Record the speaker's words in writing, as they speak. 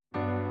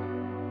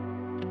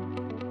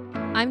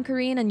I'm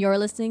Kareen, and you're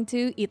listening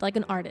to Eat Like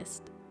an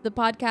Artist, the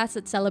podcast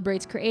that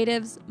celebrates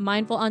creatives,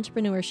 mindful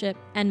entrepreneurship,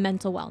 and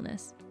mental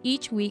wellness.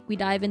 Each week, we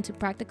dive into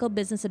practical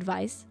business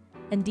advice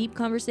and deep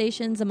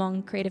conversations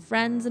among creative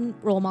friends and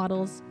role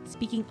models,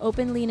 speaking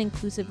openly and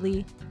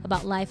inclusively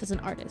about life as an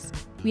artist.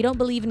 We don't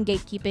believe in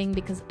gatekeeping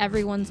because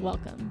everyone's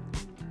welcome.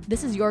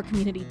 This is your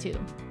community too.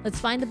 Let's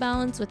find the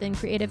balance within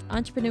creative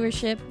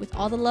entrepreneurship with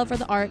all the love for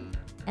the art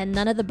and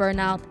none of the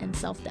burnout and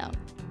self-doubt.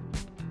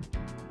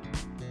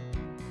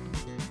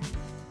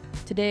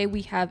 Today,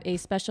 we have a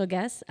special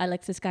guest,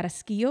 Alexys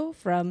Carrasquillo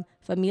from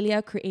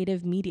Familia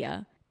Creative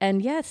Media.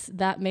 And yes,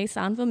 that may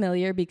sound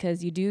familiar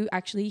because you do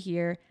actually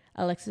hear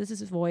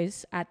Alexys'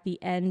 voice at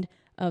the end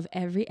of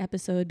every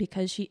episode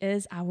because she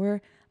is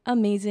our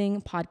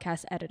amazing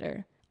podcast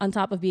editor. On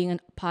top of being a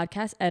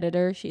podcast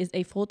editor, she is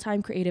a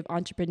full-time creative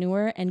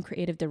entrepreneur and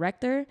creative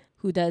director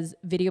who does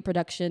video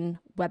production,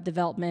 web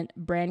development,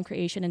 brand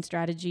creation and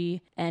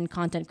strategy, and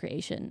content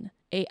creation.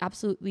 A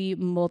absolutely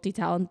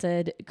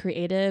multi-talented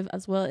creative,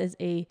 as well as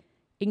a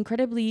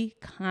incredibly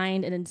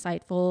kind and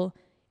insightful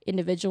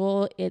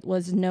individual. It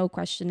was no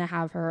question to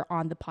have her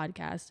on the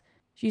podcast.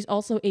 She's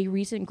also a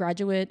recent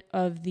graduate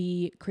of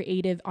the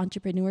Creative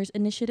Entrepreneurs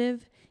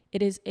Initiative.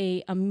 It is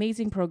an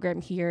amazing program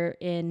here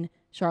in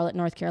Charlotte,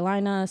 North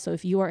Carolina. So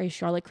if you are a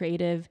Charlotte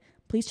creative,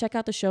 please check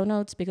out the show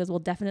notes because we'll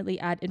definitely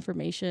add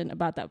information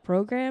about that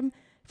program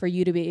for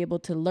you to be able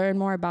to learn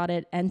more about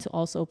it and to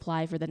also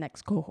apply for the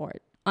next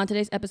cohort. On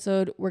today's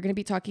episode, we're going to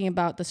be talking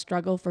about the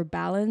struggle for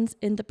balance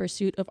in the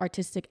pursuit of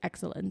artistic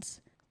excellence.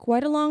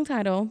 Quite a long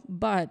title,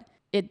 but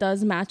it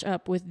does match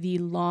up with the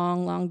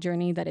long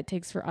journey that it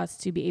takes for us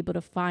to be able to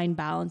find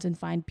balance and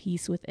find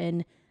peace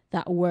within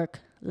that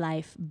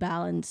work-life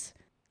balance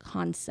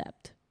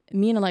concept.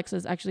 Me and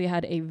Alexys actually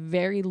had a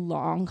very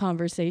long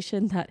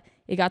conversation that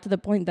it got to the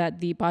point that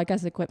the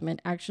podcast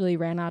equipment actually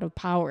ran out of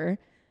power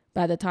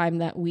by the time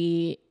that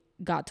we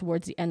got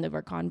towards the end of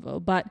our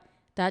convo. But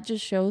that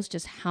just shows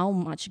just how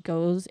much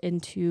goes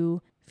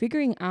into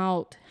figuring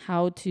out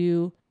how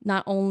to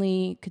not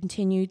only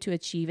continue to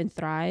achieve and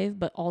thrive,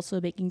 but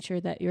also making sure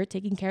that you're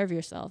taking care of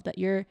yourself, that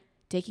you're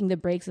taking the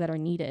breaks that are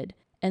needed,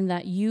 and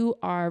that you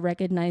are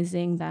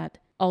recognizing that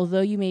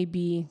although you may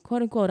be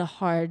quote unquote a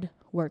hard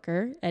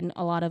worker, and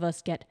a lot of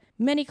us get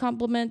many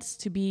compliments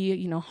to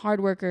be,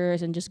 hard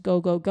workers and just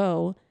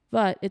go,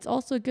 but it's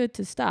also good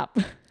to stop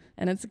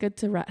and it's good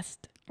to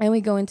rest. And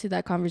we go into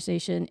that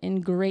conversation in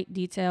great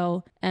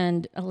detail,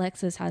 and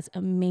Alexys has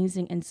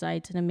amazing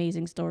insights and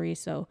amazing stories.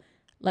 So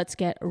let's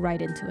get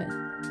right into it.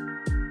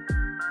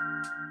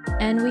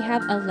 And we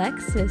have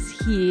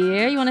Alexys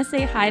here. You want to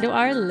say hi to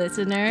our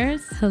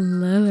listeners?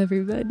 Hello,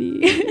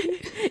 everybody.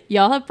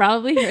 Y'all have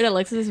probably heard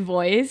Alexys'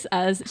 voice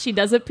as she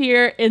does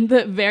appear in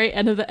the very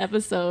end of the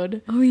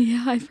episode. Oh,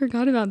 yeah. I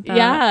forgot about that.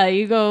 Yeah,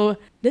 you go,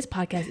 this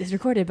podcast is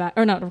edited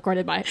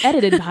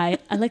by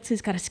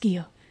Alexys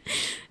Carrasquillo.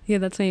 Yeah,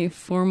 that's my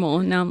formal.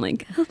 Now I'm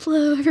like,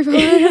 hello,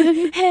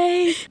 everybody.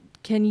 Hey.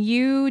 Can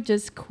you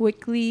just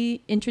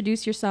quickly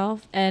introduce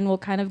yourself and we'll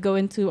kind of go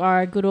into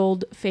our good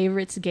old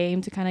favorites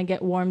game to kind of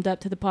get warmed up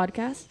to the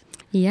podcast?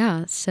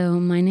 Yeah, so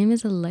my name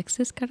is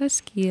Alexys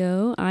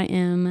Carrasquillo. I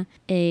am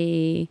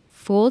a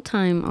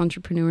full-time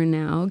entrepreneur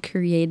now,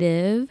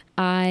 creative.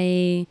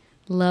 I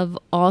love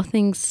all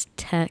things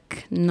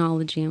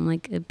technology. I'm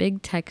like a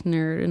big tech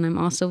nerd, and I'm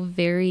also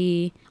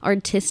very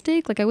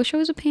artistic. Like, I wish I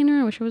was a painter,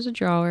 I wish I was a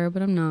drawer,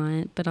 but I'm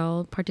not. But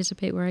I'll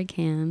participate where I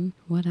can.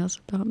 What else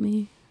about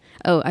me?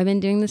 Oh, I've been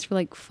doing this for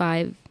like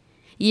 5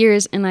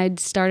 years, and I'd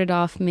started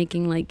off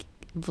making like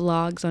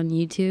vlogs on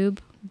YouTube,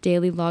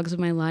 daily vlogs of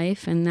my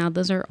life, and now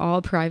those are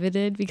all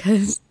privated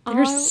because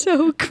they're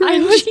so cringy. I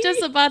was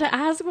just about to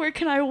ask, where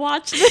can I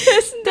watch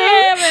this?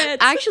 Damn it.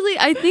 Actually,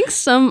 I think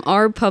some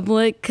are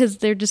public because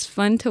they're just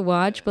fun to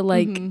watch, but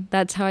like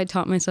that's how I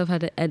taught myself how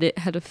to edit,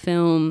 how to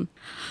film.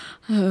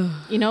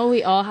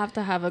 We all have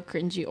to have a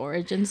cringy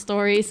origin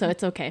story, so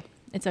it's okay.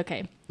 It's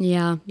okay.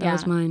 Yeah, that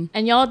was mine.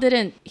 And y'all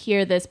didn't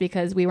hear this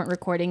because we weren't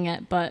recording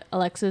it, but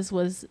Alexys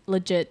was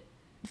legit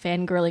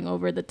fangirling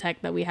over the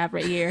tech that we have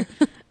right here.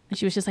 And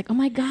she was just like, oh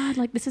my God,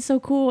 like this is so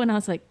cool. And I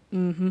was like,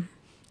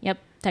 yep,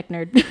 tech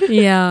nerd.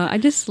 Yeah, I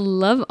just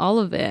love all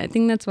of it. I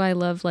think that's why I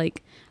love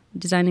like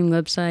designing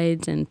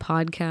websites and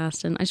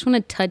podcasts. And I just want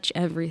to touch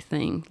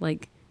everything.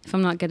 Like if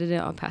I'm not good at it,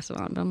 I'll pass it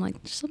on. But I'm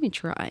like, just let me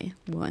try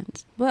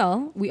once.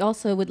 Well, we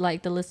also would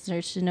like the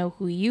listeners to know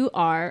who you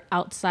are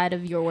outside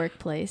of your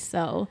workplace.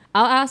 So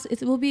I'll ask,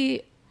 it will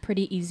be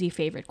pretty easy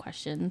favorite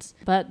questions.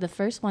 But the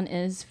first one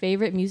is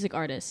favorite music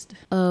artist.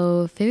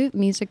 Oh, favorite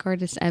music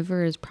artist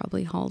ever is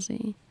probably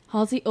Halsey.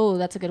 Halsey? Oh,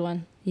 that's a good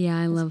one. Yeah,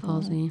 I love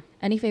Halsey.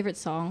 Any favorite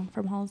song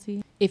from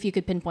Halsey? If you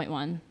could pinpoint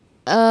one.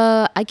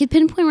 I could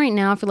pinpoint right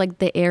now for like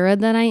the era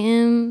that I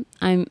am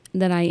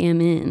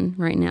in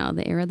right now,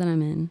 the era that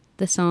I'm in.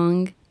 The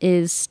song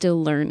is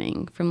Still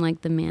Learning from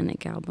like the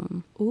Manic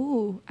album.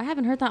 Ooh, I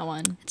haven't heard that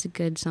one. It's a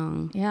good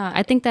song. Yeah.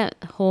 I think that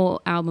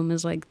whole album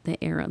is like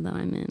the era that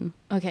I'm in.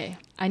 Okay,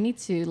 I need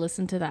to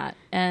listen to that.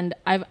 And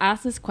I've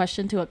asked this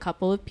question to a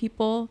couple of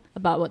people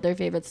about what their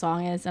favorite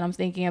song is, and I'm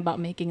thinking about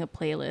making a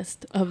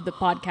playlist of the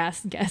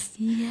podcast guest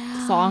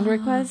song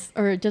requests,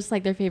 or just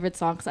like their favorite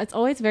songs. It's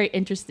always very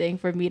interesting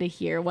for me to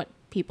hear what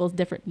people's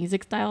different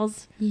music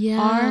styles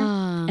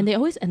are, and they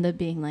always end up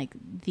being like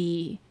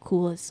the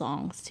coolest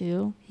songs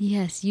too.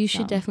 Yes, you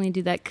should definitely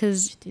do that,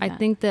 because I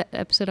think the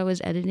episode I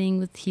was editing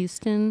with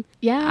Houston,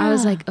 yeah, I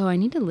was like, oh, I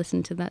need to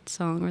listen to that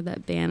song or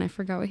that band. I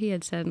forgot what he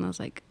had said, and I was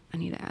like, I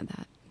need to add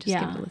that. Just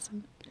give it a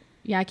listen.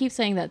 Yeah, I keep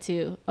saying that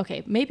too.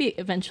 Okay, maybe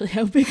eventually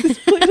I'll make this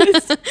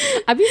playlist.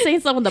 I'll be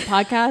saying stuff on the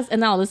podcast,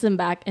 and then I'll listen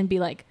back and be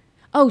like,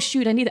 oh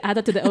shoot, I need to add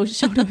that to the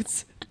show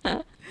notes.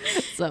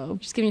 So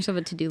just giving yourself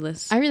a to-do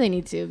list. I really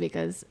need to,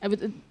 because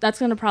that's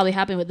going to probably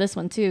happen with this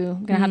one too.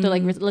 I'm going to have to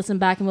like listen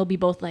back, and we'll be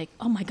both like,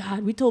 oh my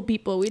God, we told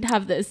people we'd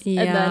have this. And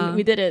then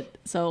we did it.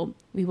 So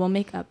we will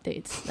make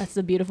updates. That's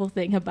the beautiful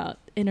thing about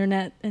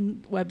internet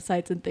and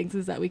websites and things,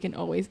 is that we can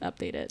always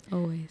update it.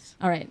 Always.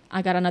 All right.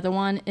 I got another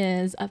one,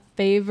 is a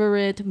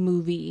favorite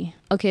movie.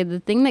 Okay, the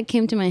thing that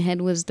came to my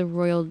head was the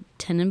Royal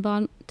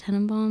Tenenbaums,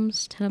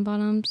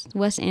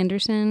 Wes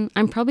Anderson.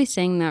 I'm probably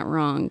saying that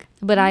wrong,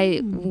 but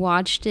I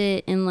watched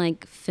it in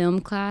like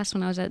film class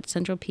when I was at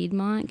Central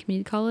Piedmont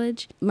Community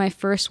College. My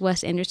first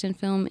Wes Anderson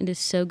film. It is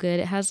so good.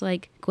 It has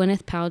like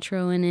Gwyneth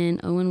Paltrow in it,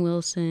 Owen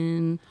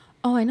Wilson.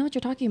 Oh, I know what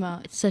you're talking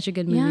about. It's such a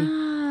good movie.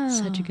 Yeah.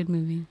 Such a good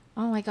movie.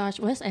 Oh my gosh,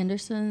 Wes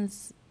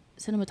Anderson's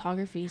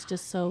cinematography is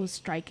just so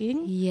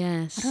striking.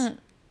 Yes.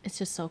 It's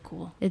just so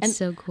cool. It's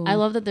so cool. I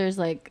love that there's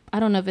like,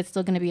 I don't know if it's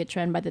still going to be a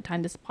trend by the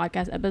time this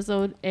podcast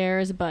episode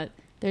airs, but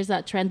there's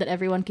that trend that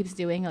everyone keeps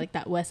doing, like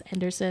that Wes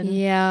Anderson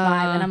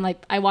vibe. And I'm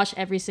like, I watch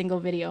every single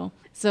video.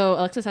 So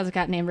Alexys has a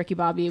cat named Ricky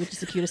Bobby, which is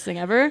the cutest thing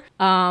ever.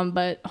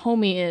 But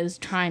homie is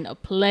trying to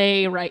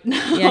play right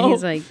now. Yeah,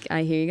 he's like,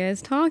 I hear you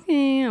guys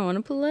talking. I want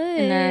to play.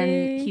 And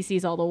then he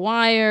sees all the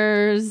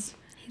wires.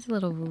 He's a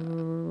little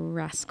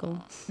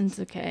rascal. It's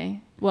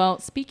okay. Well,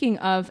 speaking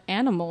of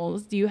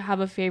animals, do you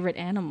have a favorite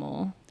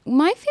animal?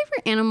 My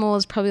favorite animal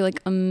is probably like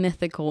a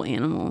mythical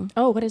animal.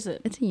 Oh, what is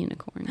it? It's a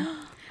unicorn.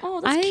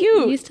 Oh, that's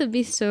cute. I used to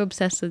be so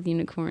obsessed with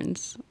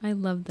unicorns. I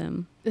love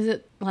them. Is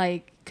it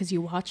like because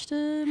you watched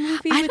a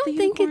movie with the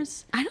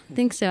unicorns? I don't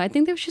think so. I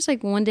think there was just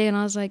like one day and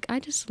I was like, I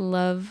just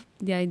love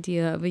the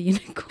idea of a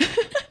unicorn.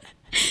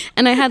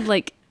 And I had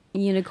like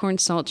unicorn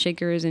salt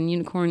shakers and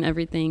unicorn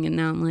everything. And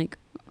now I'm like,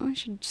 I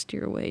should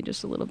steer away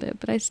just a little bit,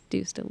 but I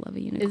do still love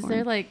a unicorn. Is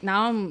there like,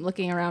 now I'm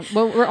looking around.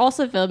 Well, we're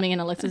also filming in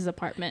Alexys'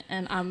 apartment,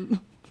 and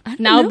I'm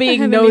now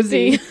being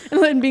nosy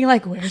and being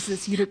like, where's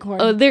this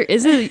unicorn? Oh, there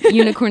is a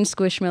unicorn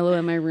squishmallow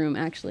in my room,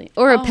 actually.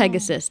 Or a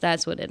Pegasus.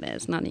 That's what it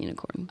is, not a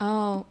unicorn.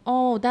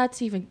 Oh,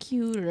 that's even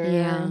cuter.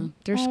 Yeah,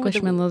 there's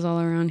squishmallows all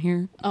around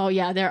here. Oh,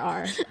 yeah, there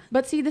are.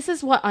 But see, this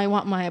is what I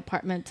want my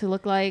apartment to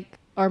look like.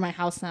 Or my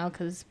house now,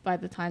 because by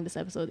the time this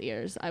episode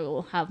airs, I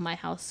will have my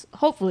house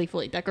hopefully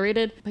fully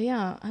decorated. But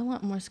yeah, I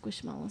want more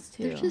squishmallows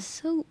too. They're just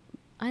so,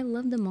 I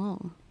love them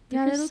all.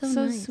 Yeah, they look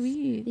so nice.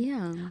 Sweet.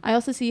 Yeah. I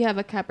also see you have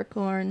a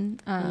Capricorn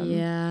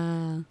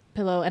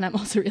pillow, and I'm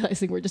also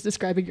realizing we're just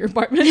describing your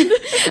apartment.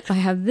 I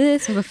have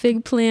this, I have a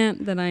fig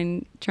plant that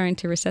I'm trying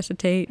to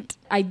resuscitate.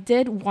 I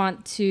did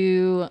want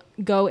to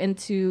go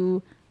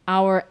into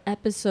our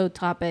episode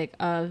topic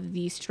of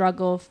the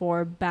struggle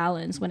for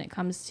balance when it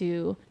comes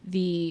to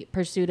the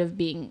pursuit of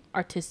being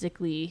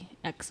artistically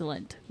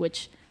excellent,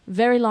 which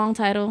very long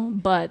title,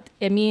 but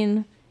I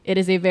mean, it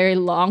is a very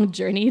long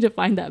journey to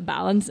find that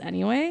balance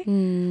anyway.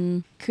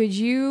 Could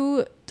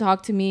you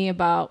talk to me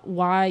about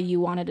why you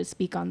wanted to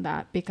speak on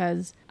that?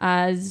 Because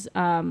as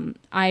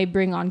I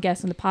bring on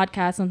guests on the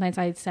podcast, sometimes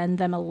I send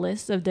them a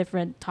list of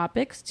different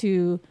topics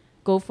to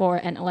go for,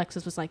 and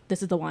Alexys was like,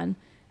 this is the one.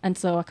 And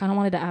so I kind of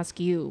wanted to ask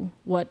you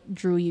what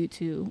drew you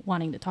to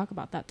wanting to talk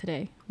about that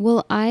today.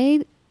 Well,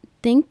 I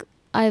think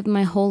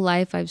my whole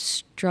life I've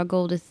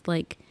struggled with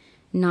like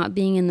not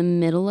being in the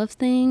middle of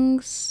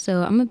things.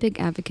 So I'm a big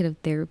advocate of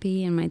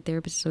therapy, and my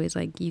therapist is always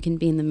like, you can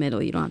be in the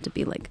middle. You don't have to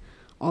be like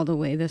all the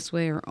way this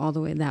way or all the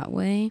way that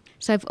way.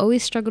 So I've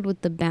always struggled with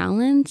the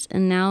balance.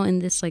 And now in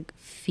this like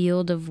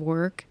field of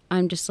work,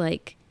 I'm just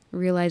like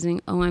realizing,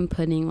 oh, I'm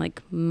putting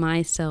like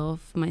my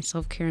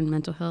self-care and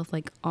mental health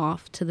like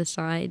off to the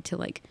side to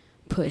like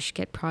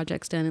get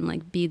projects done and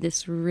like be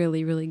this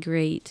really, really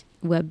great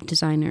web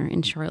designer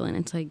in Charlotte.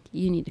 It's like,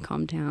 you need to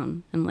calm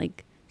down and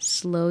like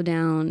slow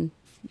down.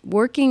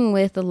 Working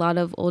with a lot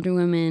of older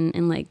women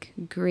and like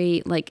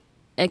great like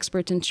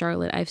experts in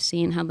Charlotte, I've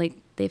seen how like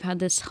they've had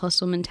this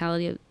hustle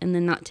mentality and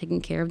then not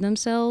taking care of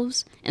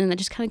themselves, and that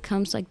just kind of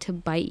comes like to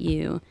bite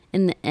you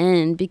in the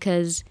end,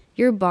 because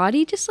your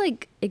body just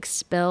like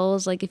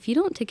expels, like if you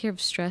don't take care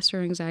of stress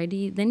or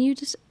anxiety, then you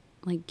just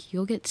like,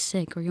 you'll get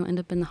sick or you'll end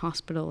up in the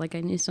hospital. Like,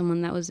 I knew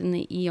someone that was in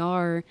the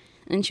ER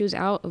and she was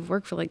out of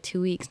work for like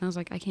 2 weeks. And I was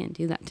like, I can't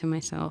do that to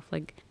myself.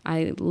 Like,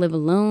 I live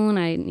alone.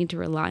 I need to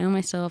rely on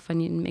myself. I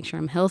need to make sure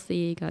I'm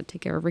healthy. Got to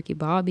take care of Ricky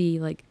Bobby.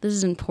 Like, this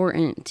is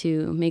important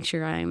to make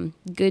sure I'm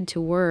good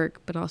to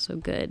work, but also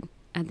good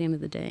at the end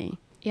of the day.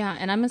 Yeah,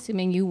 and I'm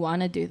assuming you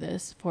want to do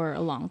this for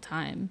a long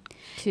time,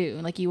 too.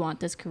 Like, you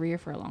want this career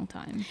for a long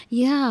time.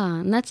 Yeah,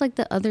 and that's, like,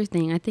 the other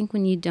thing. I think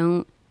when you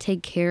don't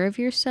take care of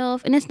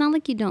yourself, and it's not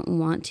like you don't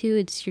want to,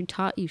 it's you're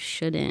taught you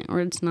shouldn't,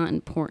 or it's not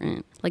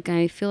important. Like,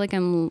 I feel like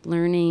I'm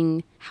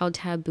learning how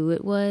taboo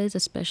it was,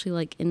 especially,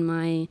 like, in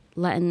my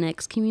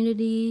Latinx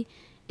community.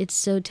 It's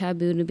so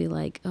taboo to be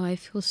like, oh, I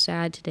feel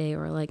sad today,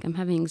 or like, I'm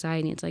having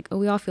anxiety. It's like, oh,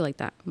 we all feel like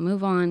that.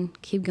 Move on,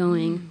 keep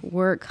going,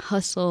 work,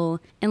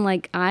 hustle. And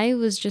like, I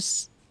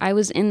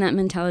was in that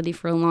mentality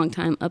for a long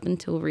time up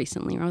until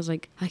recently, where I was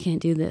like, I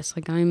can't do this.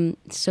 Like, I'm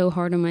so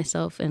hard on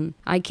myself and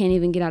I can't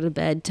even get out of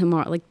bed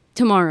tomorrow. Like,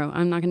 tomorrow,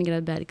 I'm not going to get out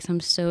of bed because I'm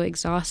so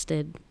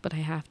exhausted, but I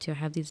have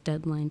these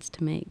deadlines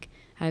to make.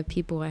 I have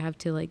people I have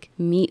to like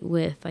meet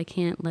with. I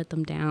can't let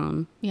them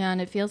down. Yeah, and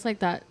it feels like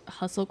that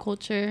hustle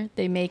culture,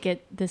 they make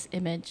it this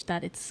image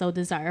that it's so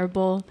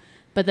desirable.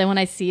 But then when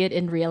I see it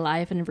in real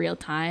life, in real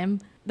time,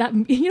 that,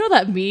 you know,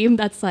 that meme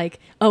that's like,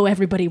 oh,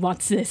 everybody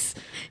wants this.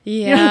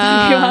 Yeah. You know what I'm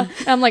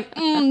talking about? I'm like,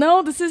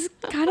 no, this is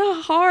kind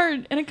of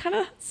hard and it kind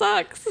of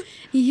sucks.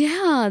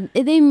 Yeah,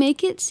 they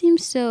make it seem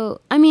so,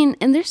 I mean,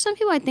 and there's some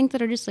people I think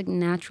that are just like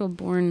natural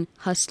born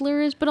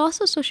hustlers, but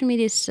also social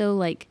media is so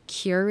like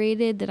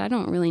curated that I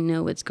don't really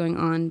know what's going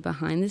on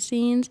behind the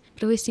scenes.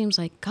 But it always seems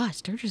like, gosh,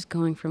 they're just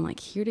going from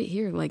like here to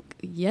here. Like,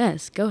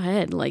 yes, go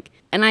ahead. Like,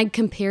 and I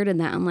compare to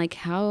that. I'm like,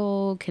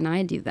 how can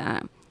I do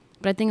that?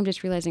 But I think I'm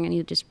just realizing I need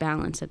to just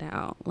balance it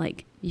out.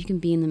 Like, you can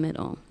be in the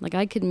middle. Like,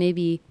 I could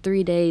maybe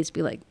 3 days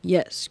be like,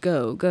 yes,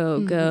 go,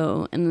 go,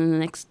 go. And then the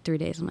next 3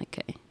 days, I'm like,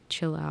 okay,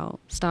 chill out.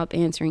 Stop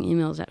answering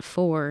emails at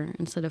 4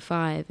 instead of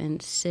 5 and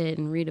sit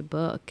and read a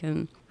book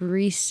and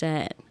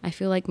reset. I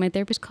feel like my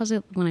therapist calls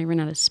it when I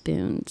run out of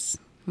spoons.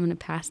 I'm going to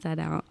pass that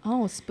out.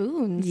 Oh,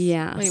 spoons.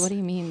 Yes. Wait, what do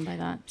you mean by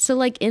that? So,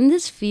 like, in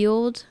this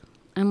field,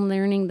 I'm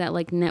learning that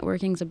like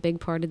networking is a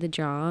big part of the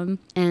job,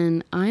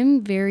 and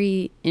I'm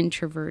very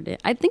introverted.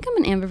 I think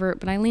I'm an ambivert,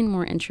 but I lean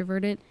more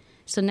introverted.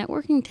 So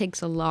networking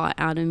takes a lot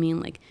out of me,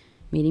 and like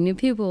meeting new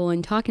people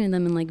and talking to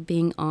them and like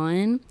being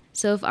on.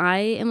 So if I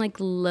am like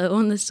low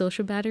on the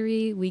social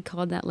battery, we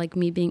call that like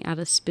me being out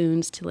of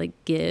spoons to like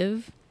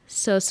give.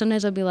 So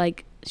sometimes I'll be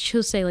like,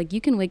 she'll say like, you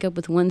can wake up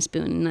with 1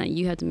 spoon, and that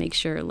you have to make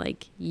sure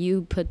like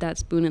you put that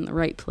spoon in the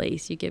right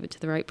place. You give it to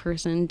the right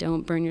person.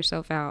 Don't burn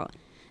yourself out.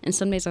 And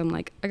some days I'm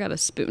like, I got a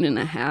spoon and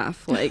a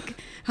half. Like,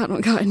 I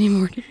don't got any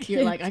more to give.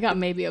 You're like, I got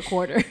maybe a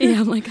quarter. Yeah,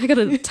 I'm like, I got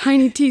a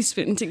tiny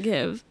teaspoon to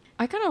give.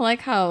 I kind of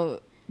like how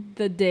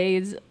the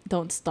days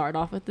don't start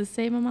off with the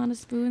same amount of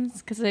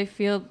spoons, because I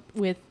feel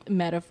with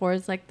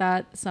metaphors like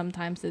that,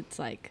 sometimes it's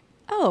like,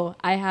 oh,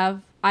 I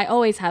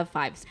always have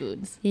 5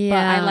 spoons. Yeah.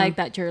 But I like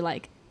that you're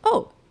like,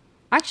 oh,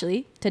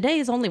 actually, today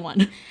is only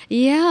 1.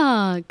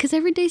 Yeah, because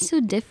every day's so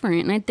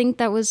different. And I think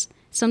that was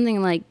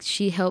something like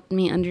she helped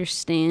me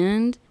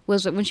understand.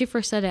 Was when she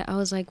first said it, I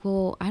was like,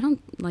 well, I don't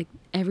like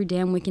every day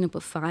I'm waking up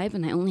with 5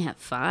 and I only have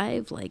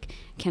 5. Like,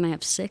 can I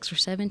have 6 or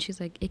 7?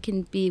 She's like, it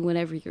can be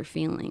whatever you're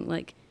feeling.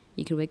 Like,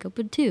 you can wake up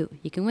with 2.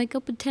 You can wake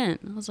up with 10.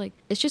 I was like,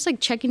 it's just like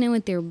checking in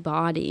with your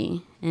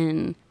body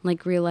and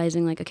like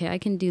realizing like, okay, I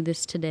can do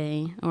this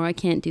today, or I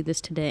can't do this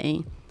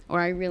today.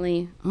 Or I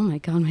really, oh my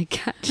God, my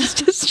cat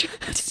just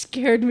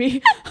Scared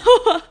me.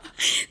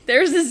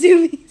 There's the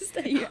zoomies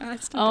that you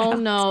asked about. Oh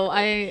no,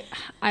 I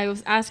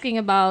was asking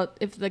about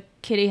if the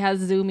kitty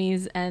has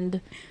zoomies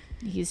and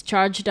he's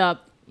charged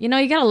up. You know,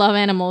 you gotta love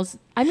animals.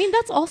 I mean,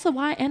 that's also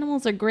why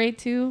animals are great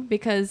too,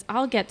 because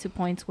I'll get to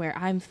points where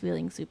I'm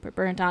feeling super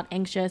burnt out,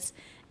 anxious,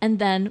 and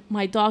then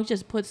my dog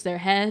just puts their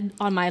head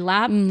on my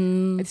lap.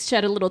 It's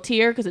shed a little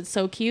tear because it's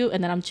so cute,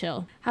 and then I'm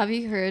chill. Have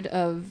you heard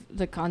of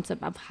the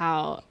concept of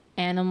how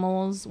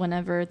animals,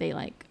 whenever they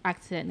like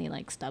accidentally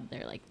like stub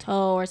their like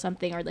toe or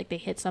something, or like they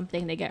hit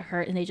something, they get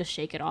hurt and they just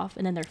shake it off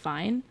and then they're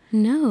fine?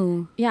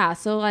 No. Yeah,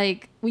 so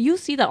like, well, you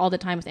see that all the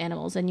time with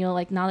animals, and you'll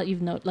like, now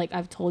that like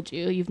I've told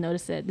you, you've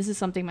noticed it. This is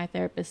something my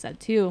therapist said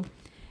too,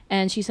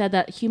 and she said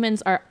that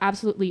humans are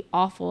absolutely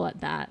awful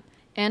at that.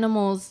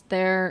 Animals,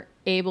 they're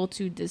able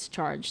to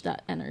discharge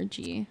that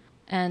energy,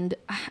 and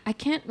I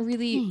can't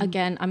really,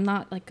 again, I'm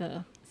not like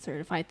a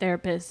certified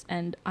therapist,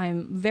 and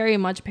I'm very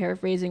much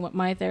paraphrasing what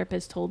my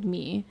therapist told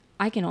me.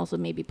 I can also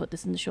maybe put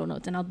this in the show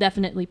notes, and I'll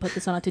definitely put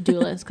this on a to-do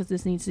list because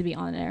this needs to be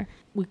on there.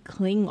 We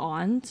cling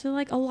on to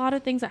like a lot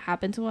of things that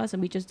happen to us,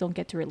 and we just don't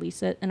get to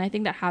release it. And I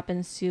think that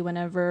happens too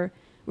whenever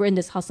we're in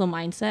this hustle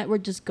mindset. We're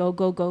just go,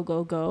 go, go,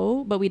 go,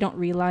 go, but we don't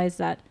realize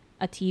that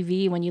a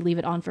TV, when you leave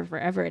it on for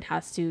forever, it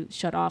has to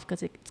shut off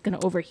because it's going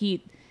to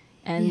overheat.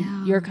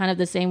 And you're kind of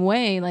the same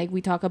way. Like,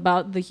 we talk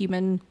about the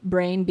human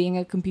brain being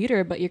a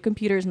computer, but your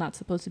computer is not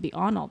supposed to be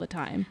on all the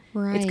time.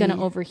 Right. It's going to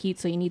overheat,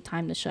 so you need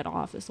time to shut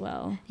off as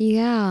well.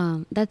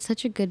 Yeah, that's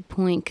such a good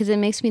point, because it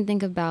makes me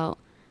think about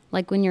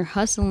like when you're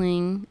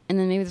hustling and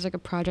then maybe there's like a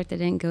project that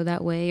didn't go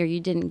that way or you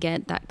didn't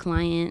get that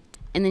client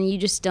and then you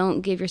just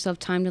don't give yourself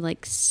time to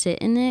like sit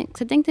in it.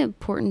 Because I think the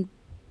important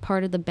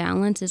part of the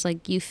balance is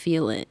like you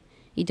feel it.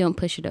 You don't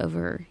push it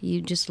over.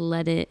 You just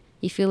let it.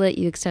 You feel it,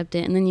 you accept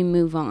it, and then you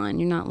move on.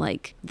 You're not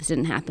like, this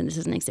didn't happen, this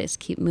doesn't exist,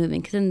 keep moving.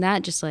 Because then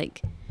that just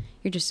like,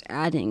 you're just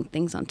adding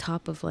things on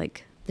top of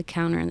like the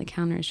counter, and the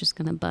counter is just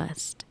going to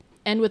bust.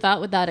 And with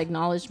that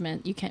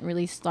acknowledgement, you can't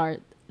really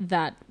start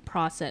that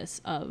process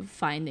of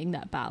finding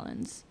that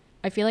balance.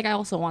 I feel like I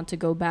also want to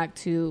go back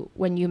to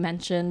when you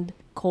mentioned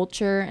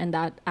culture and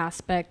that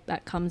aspect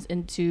that comes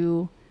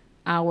into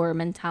our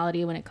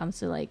mentality when it comes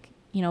to like,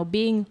 you know,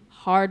 being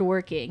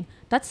hardworking.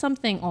 That's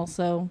something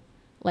also,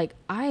 like,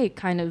 I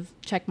kind of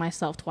check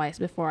myself twice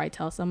before I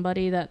tell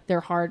somebody that they're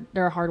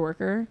a hard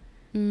worker.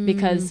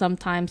 Because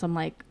sometimes I'm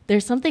like,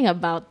 there's something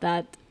about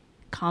that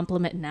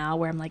compliment now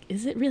where I'm like,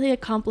 is it really a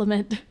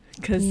compliment?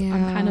 Because I'm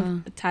kind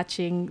of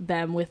attaching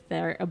them with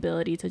their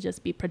ability to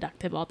just be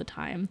productive all the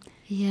time.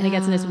 Yeah. And it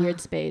gets in this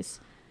weird space.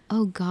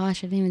 Oh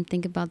gosh, I didn't even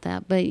think about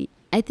that. But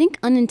I think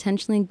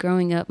unintentionally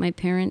growing up, my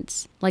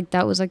parents, like,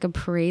 that was like a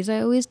praise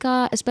I always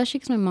got, especially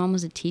because my mom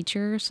was a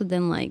teacher. So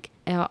then like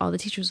all the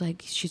teachers were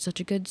like, she's such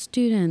a good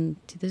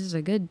student. This is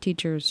a good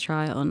teacher's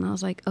child. And I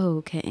was like, oh,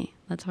 okay.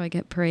 That's how I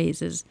get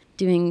praise, is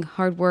doing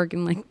hard work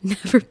and like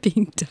never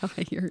being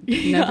tired,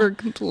 never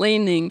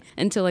complaining,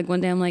 until like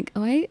one day I'm like,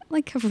 oh, I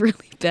like have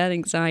really bad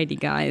anxiety,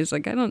 guys.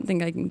 Like, I don't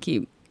think I can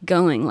keep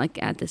going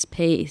like at this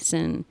pace.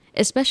 And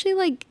especially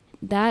like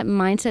that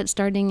mindset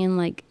starting in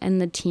like in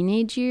the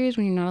teenage years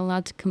when you're not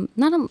allowed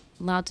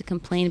to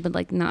complain, but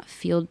like not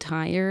feel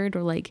tired,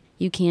 or like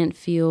you can't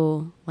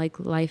feel like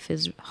life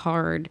is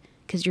hard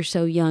because you're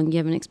so young, you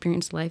haven't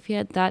experienced life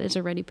yet. That is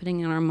already putting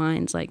in our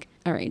minds like,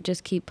 all right,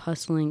 just keep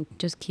hustling,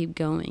 just keep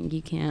going.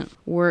 You can't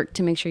work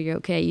to make sure you're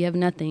okay. You have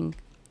nothing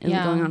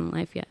going on in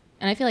life yet.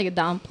 And I feel like it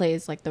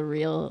downplays like the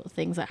real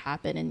things that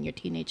happen in your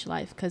teenage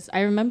life. Because I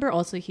remember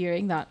also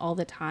hearing that all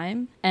the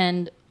time.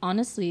 And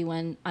honestly,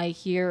 when I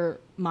hear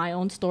my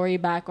own story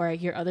back or I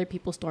hear other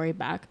people's story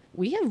back,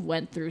 we have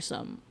went through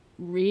some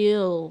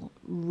real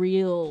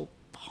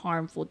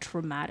harmful,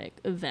 traumatic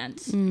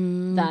events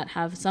that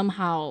have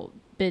somehow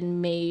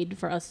been made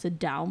for us to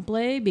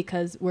downplay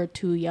because we're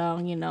too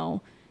young, you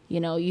know,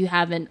 you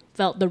haven't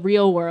felt the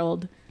real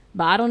world.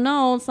 But I don't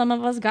know, some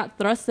of us got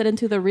thrusted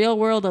into the real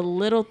world a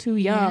little too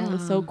young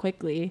so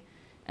quickly.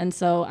 And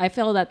so I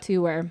feel that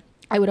too, where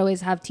I would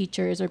always have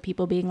teachers or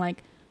people being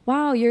like,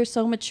 wow, you're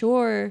so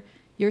mature,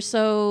 you're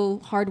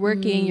so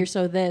hardworking, you're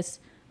so this.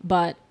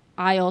 But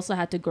I also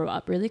had to grow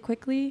up really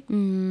quickly.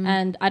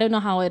 And I don't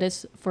know how it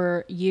is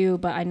for you,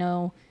 but I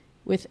know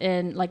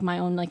within like my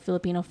own like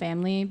Filipino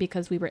family,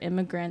 because we were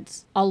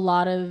immigrants, a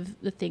lot of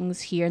the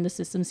things here and the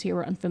systems here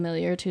were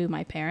unfamiliar to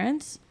my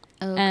parents.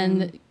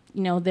 And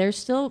you know,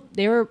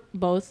 they were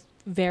both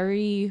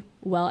very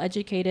well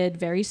educated,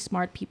 very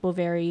smart people,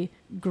 very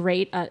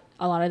great at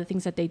a lot of the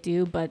things that they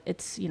do. But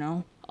it's, you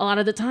know, a lot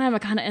of the time I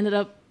kind of ended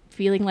up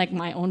feeling like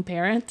my own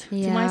parent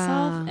to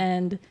myself.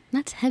 And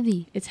that's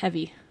heavy. It's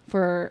heavy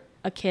for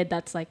a kid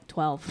that's like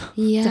 12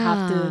 to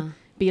have to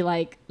be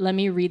like, let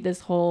me read this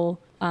whole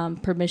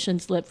permission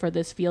slip for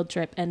this field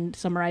trip and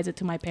summarize it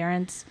to my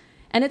parents.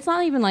 And it's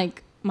not even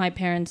like my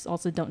parents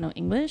also don't know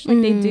English, like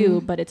they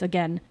do, but it's,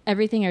 again,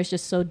 everything is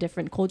just so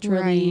different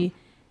culturally,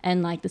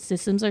 and like the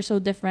systems are so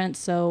different.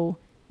 So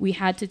we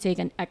had to take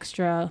an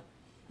extra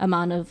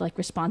amount of like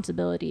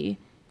responsibility.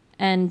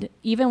 And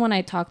even when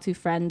I talk to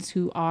friends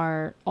who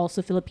are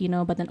also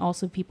Filipino, but then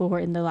also people who are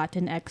in the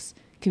Latinx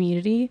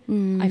community,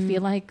 I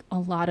feel like a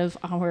lot of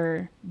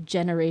our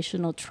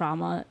generational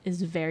trauma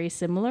is very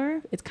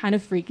similar. It's kind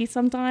of freaky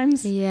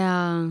sometimes.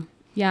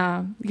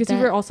 Yeah, because you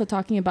were also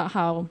talking about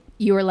how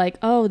you were like,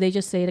 oh, they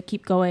just say to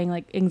keep going,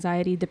 like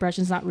anxiety,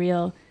 depression's not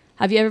real.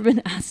 Have you ever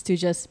been asked to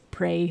just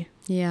pray?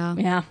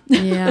 Yeah.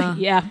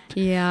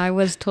 I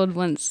was told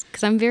once,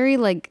 because I'm very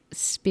like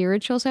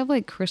spiritual, so I have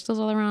like crystals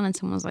all around, and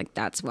someone was like,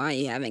 that's why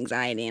you have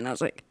anxiety. And I was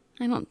like,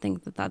 I don't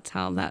think that that's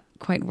how that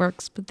quite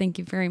works, but thank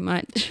you very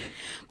much.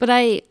 But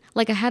I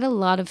had a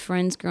lot of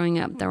friends growing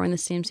up that were in the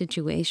same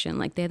situation.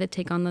 Like, they had to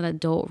take on that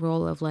adult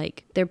role of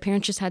like, their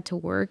parents just had to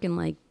work, and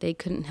like they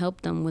couldn't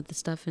help them with the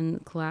stuff in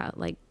class,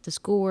 like the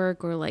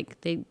schoolwork, or like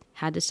they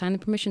had to sign the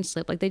permission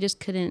slip. Like, they just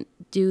couldn't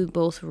do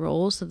both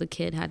roles, so the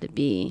kid had to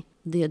be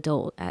the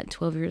adult at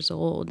 12 years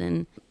old.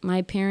 And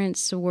my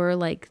parents were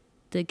like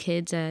the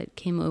kids that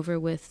came over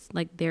with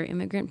like their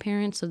immigrant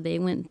parents, so they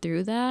went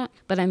through that.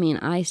 But I mean,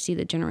 I see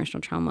the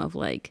generational trauma of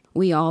like,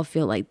 we all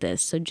feel like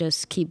this, so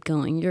just keep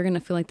going. You're gonna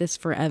feel like this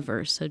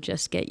forever, so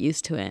just get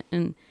used to it.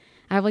 And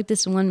I have like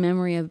this one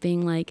memory of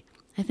being like,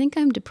 I think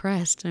I'm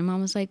depressed, and my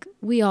mom was like,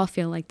 we all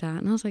feel like that.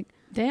 And I was like,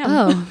 damn.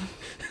 Oh,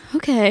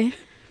 okay.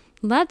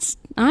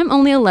 I'm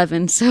only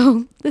 11,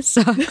 so this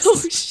sucks.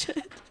 Oh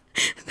shit.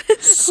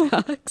 This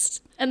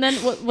sucks. And then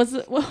what was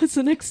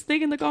the next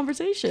thing in the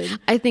conversation?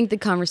 I think the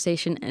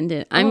conversation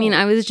ended. I mean,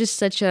 I was just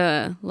such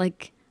a,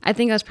 like, I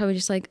think I was probably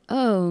just like,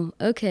 oh,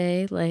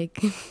 okay,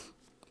 like,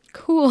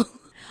 cool.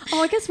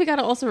 Oh, I guess we got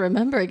to also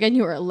remember, again,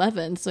 you were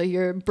 11, so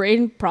your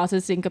brain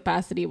processing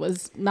capacity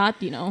was not,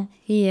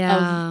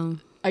 Yeah.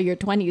 of your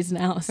 20s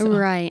now. So.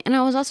 Right. And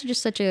I was also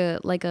just such a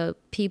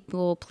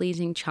people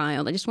pleasing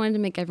child. I just wanted to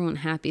make everyone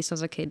happy. So I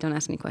was like, okay, don't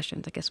ask any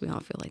questions. I guess we all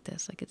feel like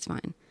this. Like, it's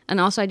fine. And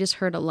also I just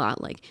heard a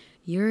lot like,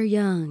 you're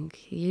young.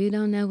 You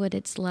don't know what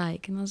it's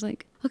like. And I was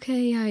like,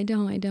 okay, yeah, I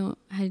don't.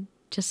 I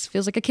just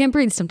feels like I can't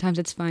breathe. Sometimes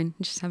it's fine.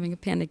 I'm just having a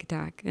panic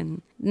attack.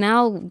 And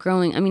now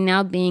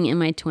now being in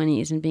my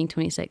 20s and being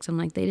 26, I'm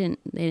like, they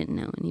didn't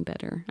know any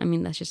better. I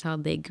mean, that's just how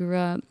they grew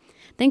up.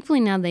 Thankfully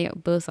now they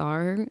both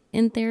are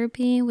in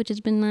therapy, which has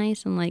been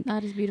nice and like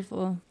that is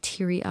beautiful,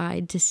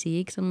 teary-eyed to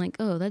see, because I'm like,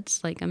 oh,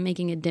 that's like I'm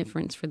making a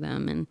difference for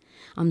them. And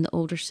I'm the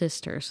older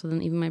sister, so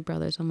then even my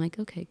brothers, I'm like,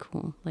 okay,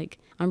 cool, like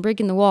I'm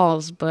breaking the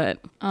walls, but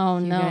oh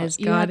no,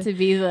 you had to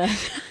be the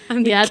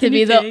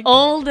the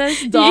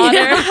oldest daughter.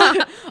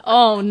 Yeah.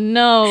 Oh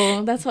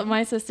no, that's what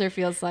my sister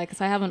feels like,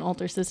 because I have an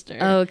older sister.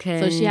 Okay,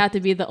 so she had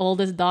to be the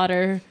oldest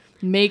daughter,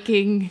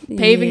 paving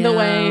the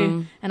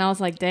way, and I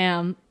was like,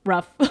 damn,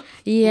 rough. Rough.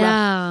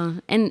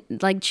 And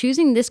like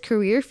choosing this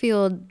career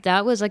field,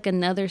 that was like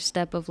another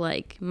step of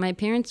like, my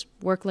parents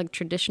work like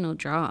traditional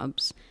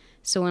jobs,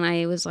 so when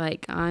I was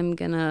like, I'm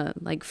gonna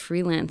like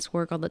freelance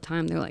work all the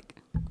time, they're like,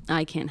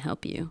 I can't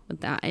help you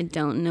with that. I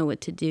don't know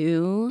what to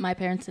do. My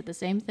parents did the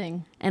same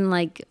thing. And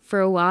like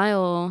for a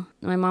while,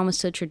 my mom was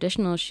so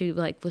traditional, she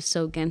like was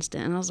so against it.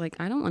 And I was like,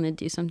 I don't want to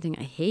do something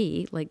I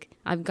hate. Like,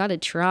 I've got to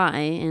try.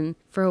 And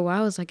for a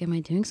while I was like, am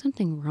I doing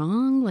something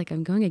wrong? Like,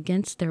 I'm going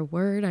against their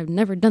word. I've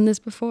never done this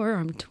before.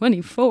 I'm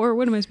 24.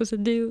 What am I supposed to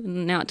do?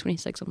 And now at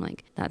 26, I'm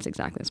like, that's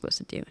exactly what I'm supposed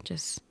to do.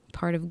 Just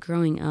part of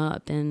growing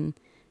up and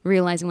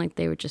realizing like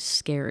they were just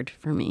scared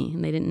for me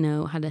and they didn't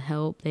know how to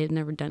help. They had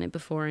never done it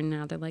before, and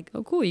now they're like,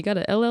 oh cool, you got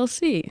an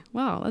LLC.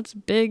 Wow, that's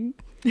big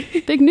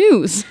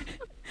news.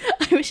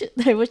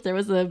 I wish there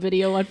was a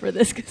video one for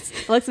this, because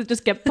Alexa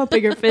just kept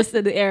pumping her fist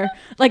in the air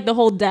like the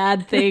whole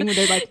dad thing where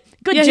they're like,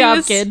 good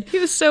job, kid. He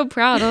was so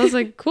proud. I was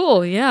like,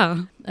 cool,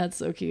 yeah. That's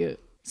so cute.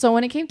 So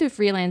when it came to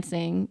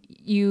freelancing,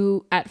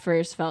 you at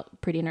first felt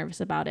pretty nervous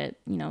about it.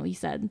 You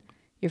said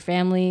your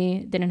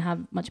family didn't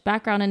have much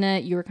background in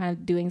it. You were kind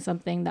of doing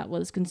something that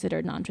was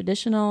considered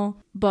non-traditional.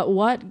 But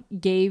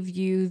what gave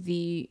you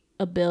the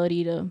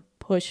ability to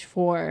push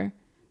for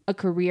a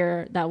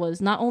career that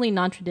was not only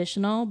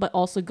non-traditional, but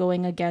also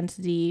going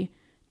against the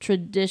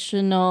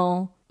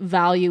traditional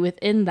value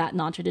within that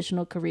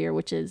non-traditional career,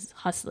 which is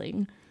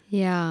hustling?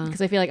 Yeah.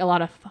 Because I feel like a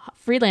lot of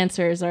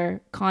freelancers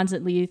are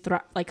constantly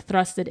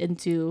thrusted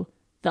into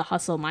the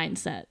hustle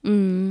mindset.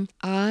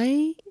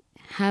 I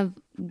have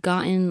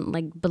gotten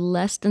like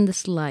blessed in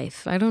this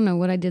life. I don't know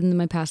what I did in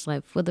my past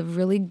life, with a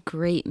really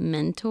great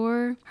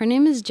mentor. Her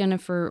name is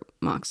Jennifer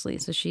Moxley.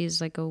 So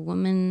she's like a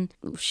woman.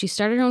 She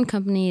started her own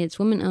company. It's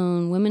women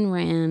owned, women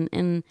ran.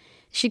 And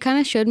she kind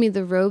of showed me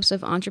the ropes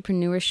of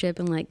entrepreneurship.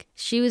 And like,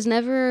 she was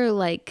never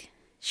like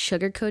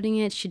sugarcoating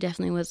it. She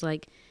definitely was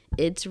like,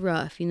 it's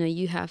rough.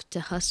 You have to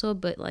hustle.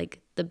 But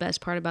like, the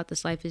best part about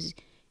this life is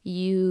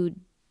you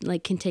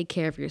like can take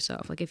care of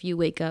yourself. Like, if you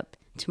wake up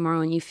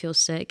tomorrow and you feel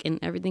sick and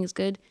everything's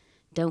good,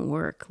 don't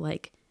work.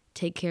 Like,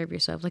 take care of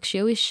yourself. Like, she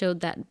always showed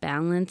that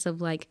balance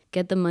of like,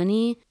 get the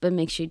money, but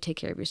make sure you take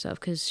care of yourself,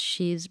 because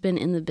she's been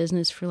in the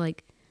business for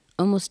like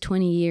almost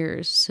 20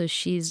 years. So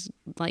she's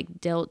like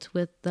dealt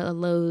with the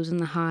lows and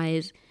the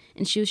highs,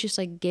 and she was just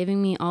like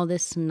giving me all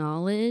this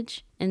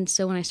knowledge. And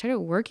so when I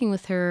started working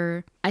with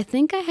her, I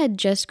think I had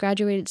just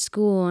graduated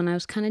school and I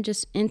was kind of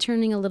just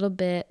interning a little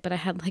bit, but I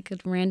had like a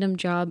random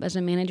job as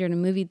a manager in a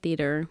movie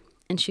theater.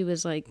 And she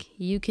was like,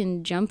 you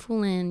can jump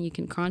full in, you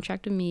can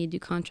contract with me, do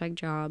contract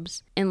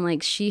jobs. And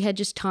like, she had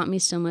just taught me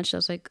so much. I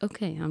was like,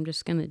 okay, I'm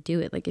just going to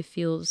do it. Like, it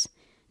feels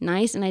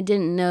nice. And I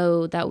didn't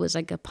know that was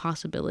like a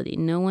possibility.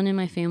 No one in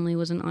my family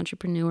was an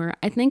entrepreneur.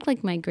 I think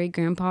like my great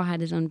grandpa had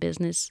his own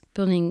business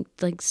building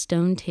like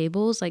stone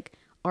tables, like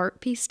art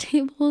piece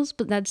tables,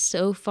 but that's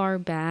so far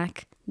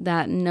back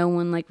that no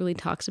one like really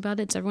talks about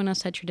it. So everyone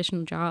else had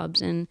traditional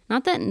jobs. And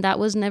not that that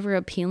was never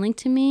appealing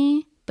to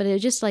me, but it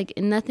was just like,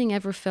 nothing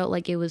ever felt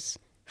like it was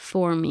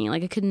for me.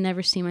 Like, I could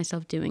never see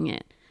myself doing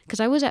it. Because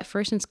I was at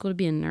first in school to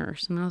be a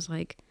nurse. And I was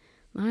like,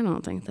 I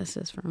don't think this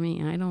is for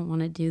me. I don't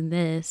want to do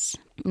this.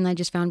 And I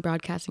just found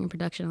broadcasting and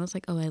production. I was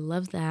like, oh, I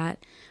love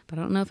that. But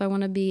I don't know if I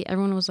want to be,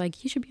 everyone was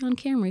like, you should be on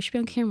camera. You should be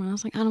on camera. And I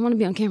was like, I don't want to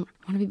be on camera.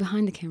 I want to be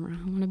behind the camera.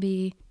 I want to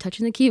be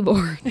touching the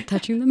keyboard,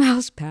 touching the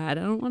mouse pad.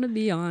 I don't want to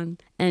be on.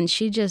 And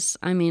she just,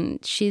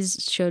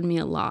 she's showed me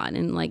a lot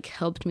and like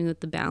helped me with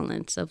the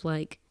balance of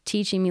like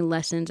teaching me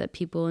lessons that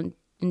people in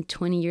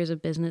 20 years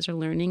of business or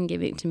learning,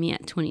 giving it to me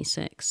at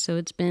 26. So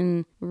it's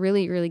been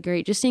really, really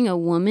great just seeing a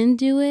woman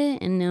do it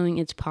and knowing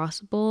it's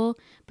possible.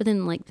 But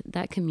then like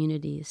that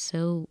community is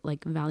so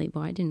like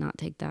valuable. I do not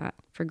take that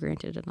for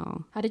granted at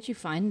all. How did you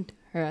find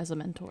her as a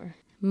mentor?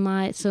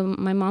 My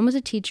mom was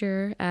a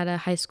teacher at a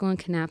high school in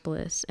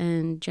Kannapolis,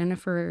 and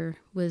Jennifer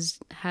was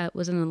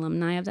an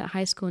alumni of that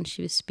high school, and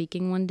she was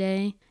speaking one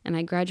day, and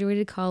I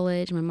graduated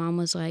college. My mom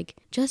was like,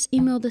 just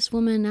email this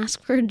woman and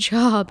ask for a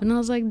job. And I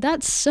was like,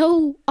 that's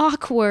so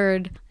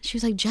awkward. She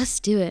was like,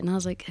 just do it. And I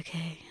was like,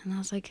 okay. And I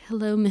was like,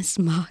 hello, Miss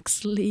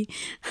Moxley.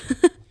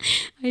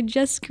 I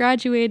just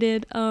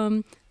graduated.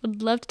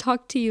 Would love to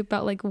talk to you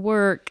about like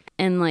work.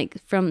 And like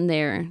from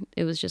there,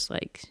 it was just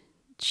like,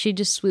 she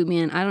just swooped me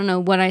in. I don't know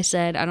what I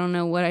said. I don't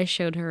know what I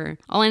showed her.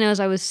 All I know is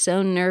I was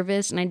so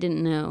nervous and I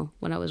didn't know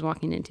what I was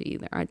walking into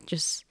either. I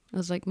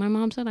was like, my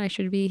mom said I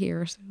should be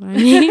here, so I'm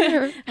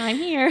here. I'm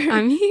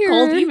here.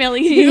 Cold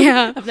emailing you.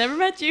 Yeah. I've never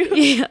met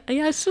you.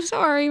 Yeah, so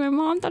sorry. My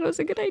mom thought it was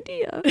a good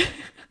idea.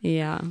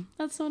 Yeah.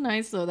 That's so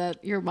nice, though,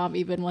 that your mom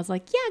even was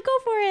like, yeah, go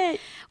for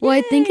it. Well, Yay.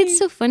 I think it's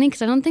so funny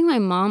because I don't think my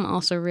mom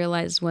also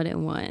realized what it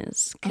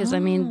was. Because, I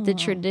mean, the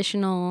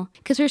traditional...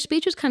 Because her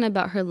speech was kind of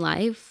about her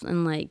life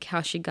and, like,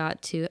 how she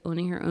got to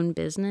owning her own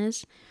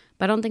business.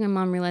 But I don't think my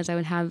mom realized I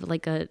would have,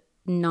 like, a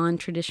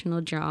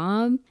non-traditional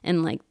job.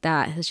 And, like,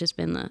 that has just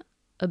been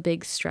a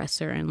big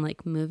stressor. And,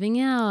 like, moving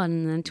out.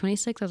 And then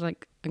 26, I was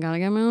like, I gotta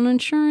get my own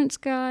insurance,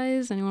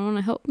 guys. Anyone want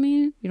to help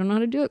me? You don't know how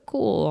to do it?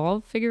 Cool.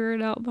 I'll figure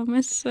it out by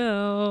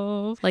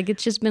myself. Like,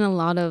 it's just been a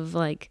lot of,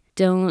 like,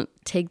 don't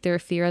take their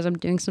fear as I'm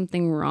doing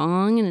something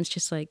wrong. And it's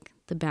just, like,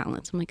 the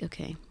balance. I'm like,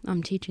 okay,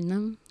 I'm teaching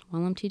them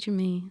while I'm teaching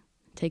me.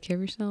 Take care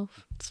of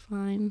yourself. It's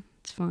fine.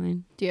 It's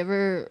fine. Do you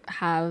ever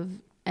have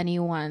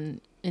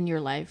anyone in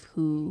your life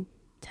who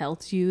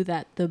tells you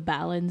that the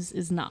balance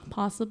is not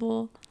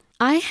possible?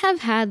 I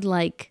have had,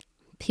 like...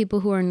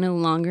 people who are no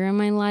longer in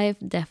my life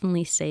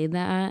definitely say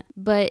that,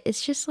 but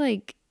it's just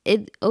like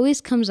it always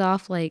comes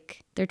off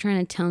like they're trying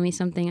to tell me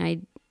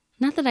something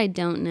not that I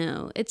don't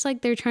know. It's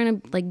like they're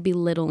trying to like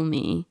belittle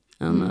me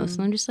almost.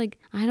 And I'm just like,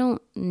 I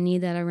don't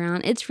need that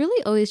around. It's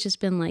really always just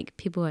been like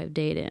people I've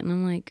dated, and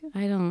I'm like,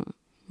 I don't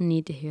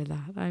need to hear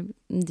that. I'm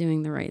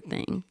doing the right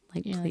thing.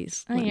 Like,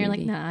 please. Like, you're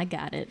like, nah, I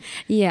got it.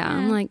 Yeah,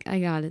 I'm like, I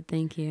got it.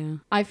 Thank you.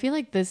 I feel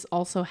like this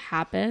also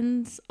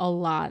happens a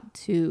lot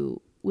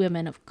to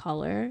women of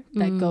color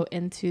that go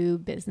into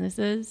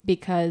businesses,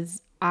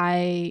 because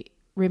I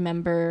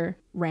remember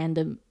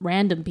random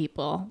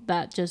people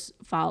that just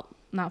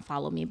not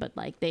follow me, but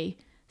like they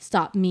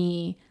stop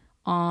me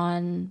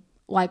on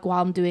like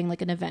while I'm doing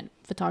like an event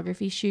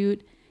photography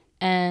shoot,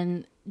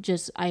 and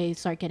just I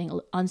start getting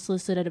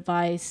unsolicited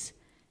advice,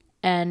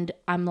 and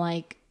I'm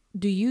like,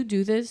 do you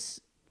do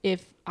this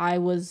if I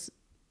was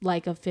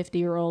like a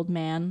 50-year-old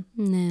man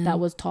that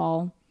was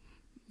tall?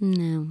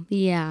 No.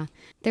 Yeah.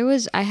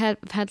 I have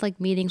had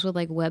like meetings with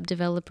like web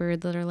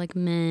developers that are like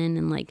men,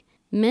 and like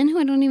men who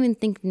I don't even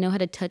think know how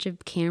to touch a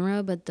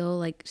camera, but they'll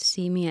like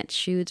see me at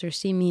shoots or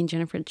see me and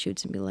Jennifer at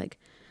shoots and be like,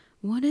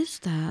 what is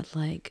that?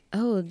 Like,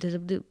 oh,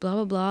 blah,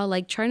 blah, blah.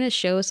 Like trying to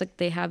show us like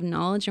they have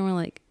knowledge, and we're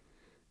like,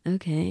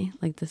 okay,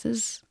 like this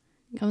is...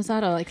 comes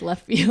out of like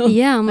left field.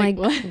 Yeah. I'm like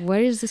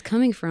where is this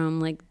coming from?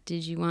 Like,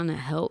 did you want to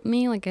help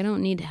me? Like, I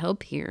don't need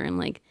help here. And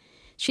like,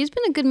 she's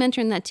been a good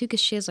mentor in that too, because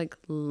she has like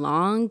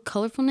long,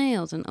 colorful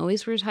nails and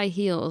always wears high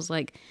heels.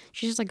 Like,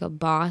 she's just like a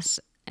boss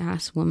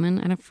ass woman.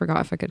 I forgot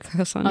if I could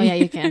cuss on. Oh yeah,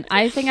 you can.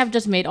 I think I've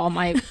just made all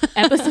my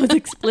episodes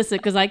explicit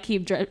because I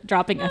keep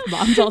dropping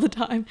F-bombs all the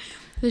time.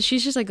 But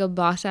she's just like a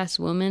boss ass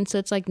woman, so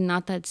it's like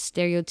not that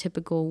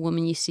stereotypical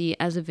woman you see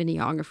as a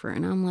videographer.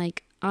 And I'm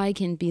like, I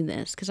can be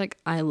this because like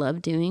I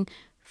love doing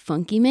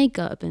funky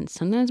makeup, and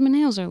sometimes my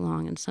nails are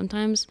long, and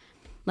sometimes.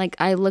 Like,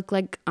 I look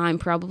like I'm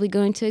probably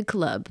going to a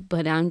club,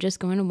 but I'm just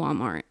going to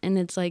Walmart. And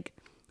it's like,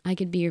 I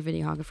could be your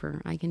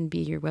videographer. I can be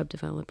your web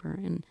developer.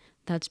 And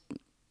that's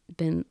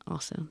been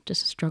also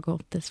just a struggle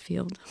with this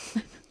field.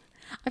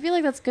 I feel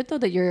like that's good, though,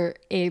 that you're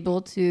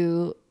able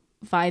to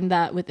find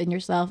that within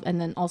yourself,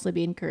 and then also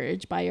be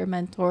encouraged by your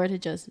mentor to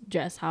just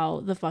dress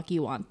how the fuck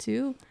you want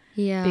to.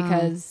 Yeah.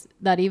 Because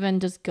that even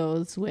just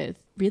goes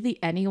with really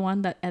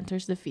anyone that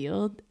enters the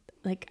field.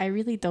 Like, I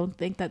really don't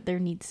think that there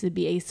needs to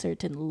be a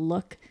certain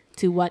look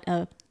to what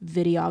a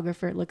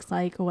videographer looks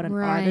like or what an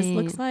artist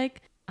looks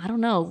like. I don't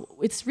know.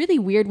 It's really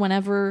weird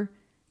whenever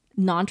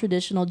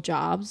non-traditional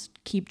jobs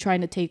keep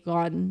trying to take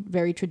on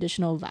very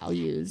traditional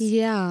values.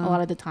 Yeah. A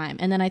lot of the time.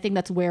 And then I think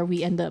that's where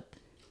we end up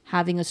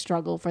having a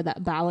struggle for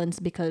that balance,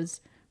 because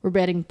we're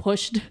getting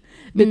pushed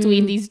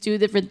between these two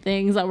different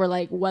things that we're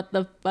like, what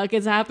the fuck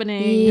is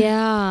happening?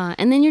 Yeah.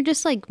 And then you're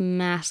just like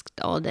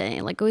masked all day.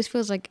 Like, always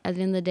feels like at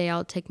the end of the day,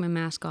 I'll take my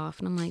mask off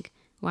and I'm like,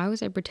 why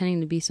was I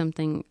pretending to be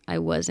something I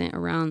wasn't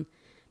around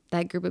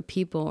that group of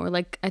people? Or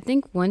like, I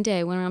think one day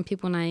I went around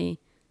people and I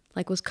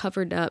like was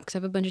covered up because I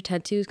have a bunch of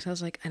tattoos, because I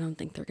was like, I don't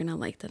think they're going to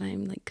like that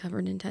I'm like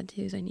covered in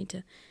tattoos. I need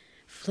to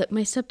flip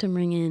my septum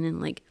ring in and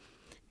like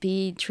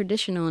be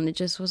traditional. And it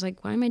just was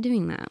like, why am I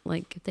doing that?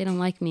 Like, if they don't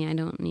like me, I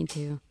don't need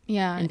to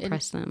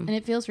impress them. And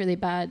it feels really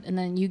bad. And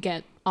then you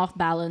get off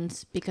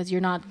balance because you're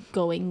not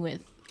going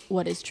with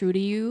what is true to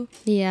you.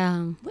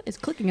 Yeah. What is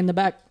clicking in the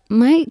back?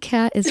 My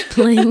cat is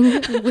playing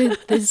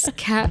with this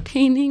cat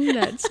painting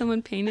that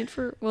someone painted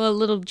a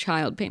little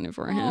child painted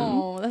for him.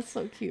 Oh, that's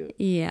so cute.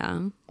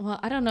 Yeah. Well,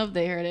 I don't know if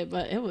they heard it,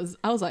 but I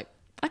was like,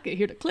 I could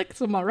hear the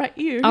clicks in my right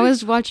ear. I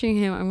was watching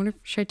him. I wonder,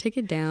 should I take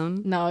it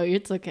down? No,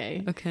 it's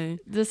okay. Okay.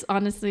 This,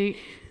 honestly,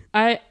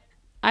 I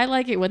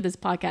like it when this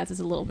podcast is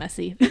a little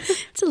messy.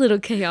 It's a little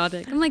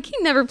chaotic. I'm like, he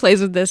never plays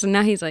with this, and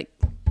now he's like,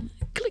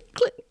 click,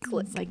 click,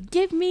 click. It's like,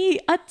 give me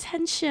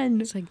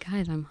attention. It's like,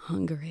 guys, I'm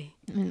hungry.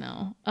 I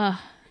know.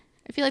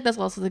 I feel like that's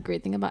also the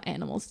great thing about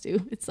animals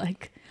too. It's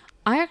like,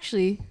 I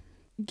actually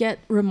get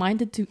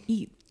reminded to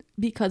eat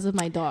because of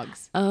my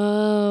dogs.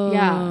 Oh.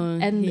 Yeah.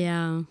 And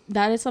yeah,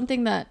 that is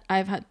something that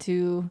I've had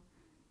to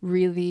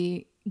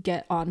really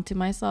get onto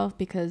myself,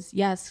 because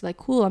yes, like,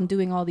 cool, I'm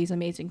doing all these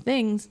amazing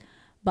things,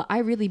 but I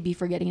really be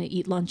forgetting to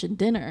eat lunch and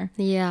dinner.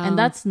 Yeah. And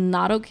that's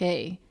not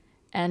okay.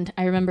 And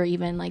I remember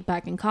even like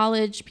back in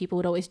college, people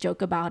would always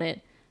joke about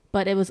it,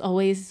 but it was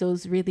always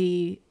those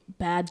really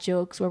bad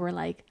jokes where we're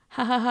like,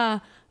 ha ha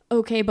ha,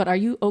 okay, but are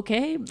you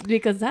okay?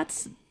 Because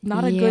that's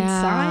not a good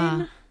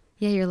sign.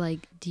 Yeah, you're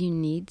like, do you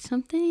need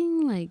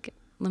something? Like,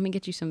 let me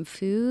get you some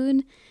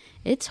food.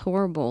 It's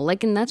horrible.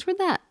 Like, and that's where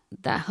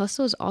that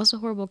hustle is also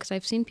horrible, because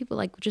I've seen people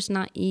like just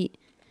not eat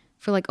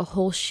for like a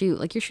whole shoot.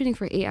 Like, you're shooting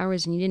for 8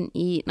 hours and you didn't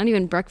eat, not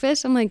even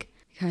breakfast. I'm like,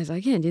 guys, I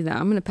can't do that.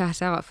 I'm gonna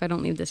pass out if I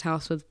don't leave this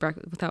house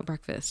without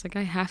breakfast. Like,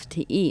 I have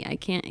to eat. I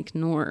can't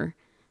ignore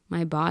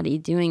my body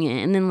doing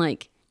it. And then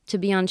like to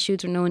be on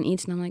shoots where no one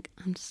eats, and I'm like,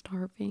 I'm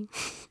starving.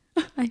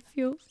 I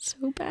feel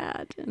so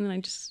bad. And then I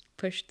just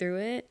push through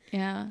it.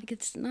 Yeah. Like,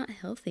 it's not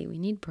healthy. We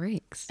need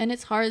breaks. And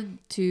it's hard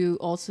to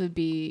also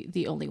be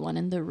the only one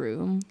in the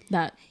room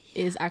that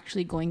is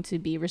actually going to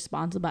be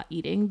responsible about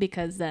eating,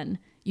 because then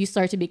you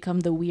start to become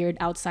the weird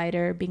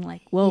outsider being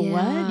like, whoa,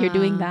 what? You're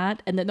doing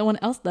that? And then no one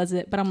else does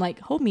it. But I'm like,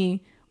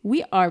 homie,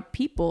 we are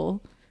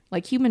people,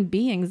 like human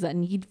beings that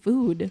need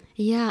food.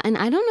 Yeah. And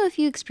I don't know if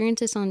you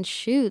experience this on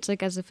shoots,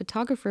 like as a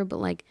photographer, but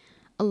like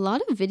a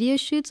lot of video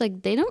shoots,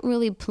 like they don't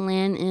really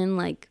plan in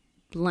like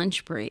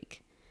lunch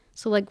break.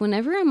 So like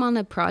whenever I'm on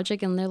a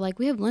project and they're like,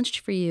 we have lunch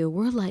for you,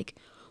 we're like,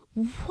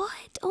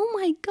 what? Oh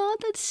my God,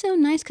 that's so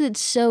nice, because it's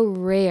so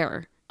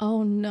rare.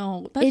 Oh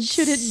no, that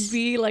shouldn't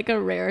be like a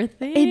rare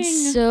thing.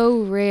 It's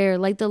so rare.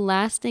 Like the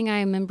last thing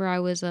I remember I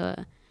was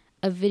a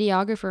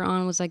videographer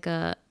on was like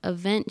a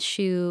event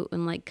shoot,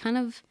 and like kind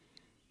of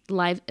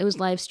live, it was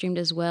live streamed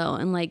as well.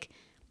 And like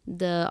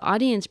the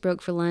audience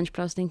broke for lunch,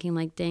 but I was thinking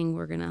like, dang,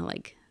 we're gonna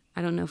like,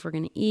 I don't know if we're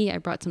gonna eat. I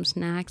brought some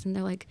snacks, and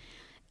they're like,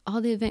 all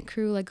the event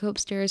crew like go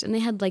upstairs, and they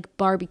had like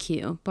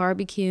barbecue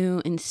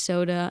and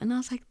soda, and I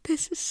was like,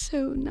 this is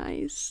so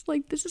nice.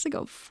 Like, this is like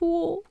a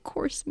full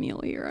course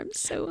meal here. I'm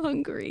so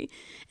hungry.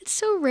 It's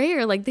so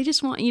rare. Like, they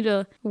just want you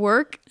to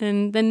work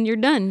and then you're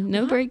done.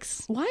 No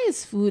breaks. Why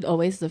is food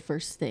always the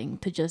first thing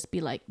to just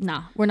be like,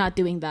 nah, we're not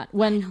doing that,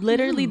 when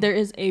literally there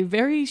is a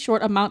very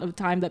short amount of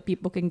time that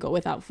people can go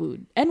without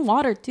food and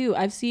water too?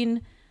 I've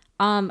seen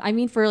I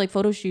mean, for like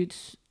photo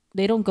shoots,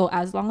 they don't go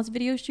as long as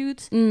video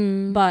shoots,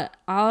 but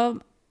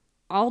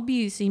I'll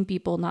be seeing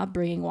people not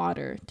bringing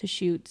water to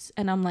shoots,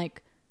 and I'm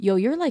like, yo,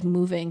 you're like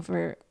moving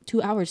for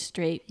 2 hours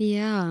straight.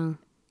 Yeah.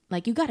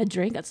 Like, you gotta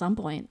drink at some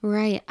point.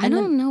 Right. I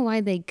don't know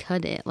why they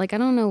cut it. Like, I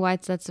don't know why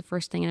that's the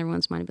first thing in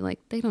everyone's mind to be like,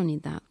 they don't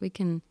need that. We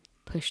can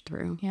push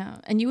through. Yeah.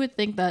 And you would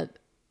think that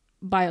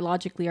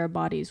biologically our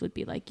bodies would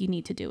be like, you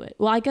need to do it.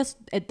 Well, I guess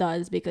it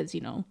does, because, you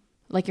know,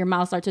 like your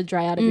mouth starts to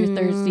dry out if you're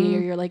thirsty, or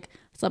you're like,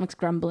 stomach's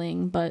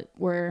grumbling, but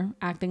we're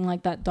acting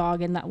like that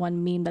dog in that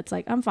one meme that's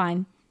like, I'm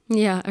fine.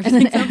 Yeah,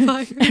 everything's on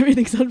fire.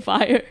 Everything's on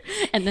fire.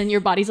 And then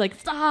your body's like,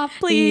 stop,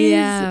 please.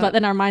 Yeah. But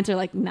then our minds are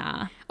like,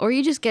 nah. Or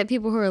you just get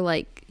people who are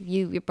like,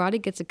 your body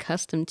gets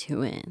accustomed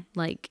to it.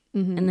 Like,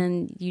 and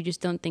then you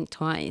just don't think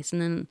twice.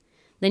 And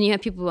then you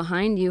have people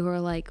behind you who are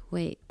like,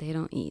 wait, they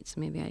don't eat, so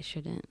maybe I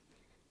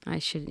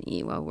shouldn't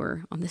eat while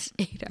we're on this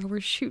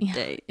 8-hour shoot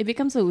day. It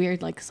becomes a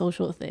weird like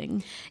social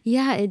thing.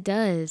 Yeah, it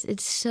does.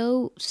 It's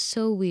so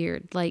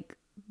weird. Like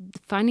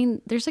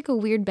there's like a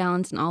weird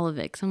balance in all of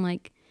it. 'Cause I'm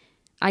like,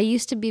 I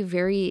used to be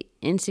very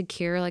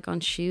insecure, like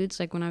on shoots,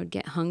 like when I would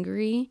get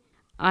hungry,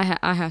 I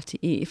have to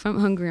eat. If I'm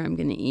hungry, I'm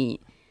going to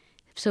eat.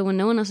 So when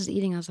no one else is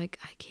eating, I was like,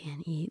 I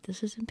can't eat.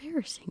 This is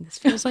embarrassing. This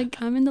feels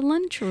like I'm in the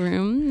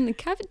lunchroom, in the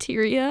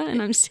cafeteria, and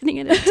I'm sitting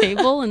at a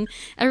table and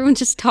everyone's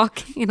just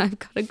talking, and I've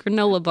got a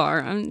granola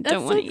bar. I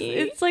don't want to eat.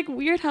 It's like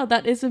weird how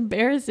that is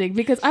embarrassing,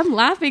 because I'm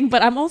laughing,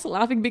 but I'm also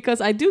laughing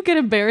because I do get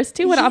embarrassed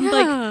too. And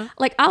I'm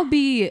like I'll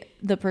be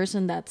the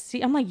person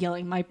I'm like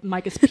yelling. My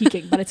mic is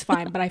peaking, but it's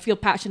fine. But I feel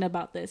passionate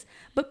about this.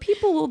 But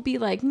people will be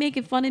like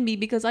making fun of me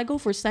because I go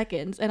for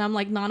seconds, and I'm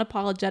like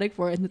non-apologetic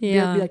for it. And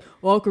they'll be like,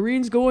 "Oh,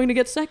 Kareem's going to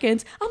get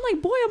seconds." I'm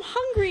like, boy, I'm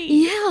hungry.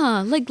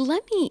 Yeah, like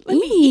let me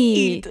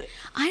eat.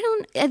 I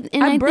don't.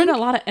 And I burn a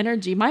lot of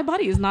energy. My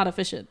body is not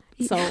efficient,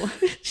 so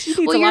she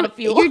needs a lot of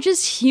fuel. You're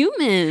just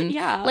human.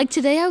 Yeah. Like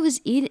today, I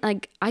was eating.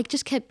 Like I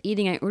just kept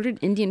eating. I ordered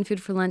Indian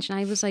food for lunch, and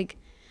I was like,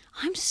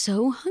 I'm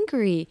so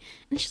hungry.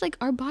 And she's like,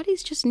 our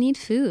bodies just need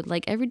food.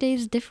 Like every day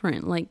is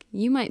different. Like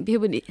you might be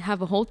able to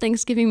have a whole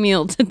Thanksgiving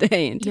meal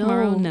today and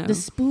tomorrow no. The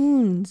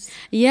spoons.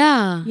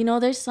 Yeah. You know,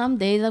 there's some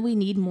days that we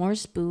need more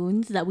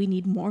spoons, that we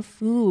need more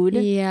food.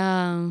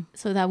 Yeah.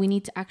 So that we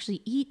need to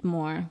actually eat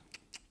more.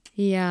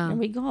 Yeah. There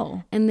we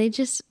go. And they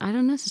just, I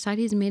don't know,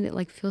 society has made it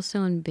like feel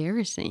so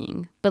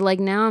embarrassing. But like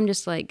now I'm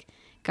just like,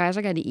 guys,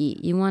 I got to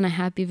eat. You want a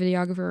happy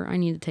videographer? I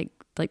need to take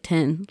like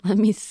 10. Let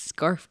me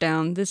scarf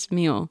down this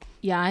meal.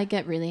 Yeah, I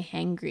get really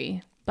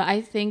hangry. But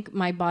I think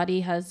my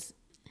body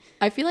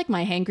I feel like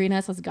my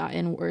hangriness has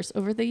gotten worse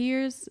over the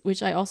years,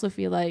 which I also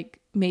feel like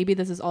maybe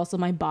this is also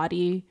my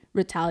body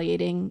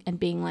retaliating and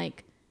being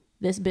like,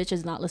 this bitch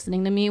is not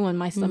listening to me when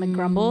my stomach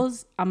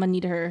grumbles. I'm going to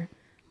need her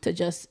to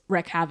just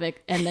wreak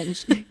havoc. And then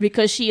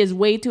because she is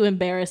way too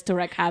embarrassed to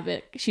wreak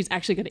havoc, she's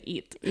actually going to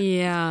eat.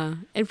 Yeah,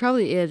 it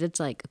probably is. It's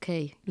like,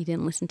 okay, you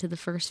didn't listen to the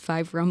first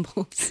 5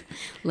 rumbles.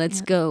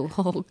 Let's go,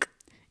 Hulk.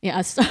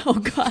 Yeah, so, oh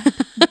God.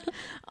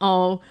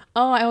 Oh,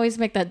 I always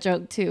make that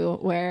joke too,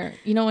 where,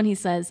 you know, when he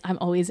says, I'm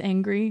always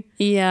angry.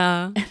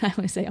 Yeah. And I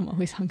always say, I'm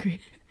always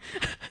hungry.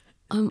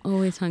 I'm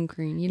always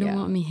hungry. You don't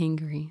want me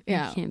hangry.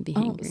 Yeah. I can't be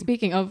hangry.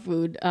 Speaking of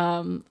food,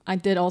 I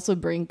did also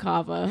bring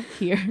kava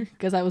here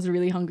because I was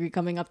really hungry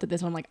coming up to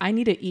this one. I'm like, I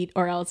need to eat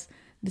or else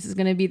this is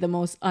going to be the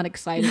most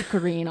unexcited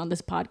Korean on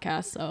this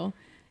podcast. So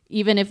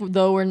even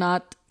though we're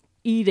not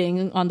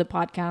eating on the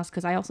podcast,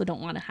 because I also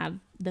don't want to have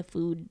the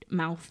food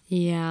mouth.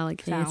 Yeah,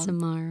 like sound.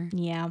 ASMR.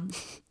 Yeah.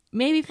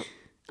 Maybe.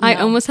 I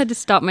almost had to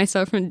stop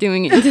myself from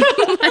doing it.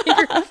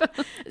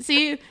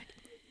 See,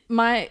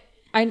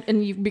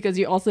 because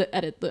you also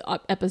edit the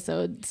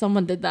episode,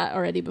 someone did that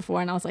already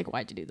before, and I was like,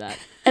 why'd you do that?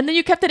 And then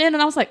you kept it in,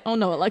 and I was like, oh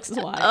no, Alexis,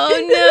 why?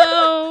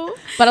 Oh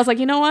no. But I was like,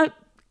 you know what?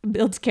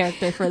 Builds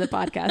character for the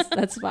podcast.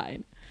 That's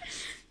fine.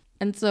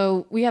 And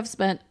so we have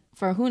spent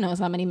for who knows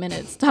how many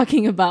minutes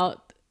talking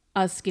about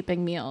us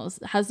skipping meals.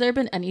 Has there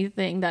been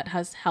anything that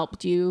has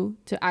helped you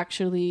to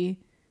actually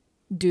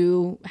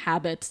do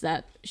habits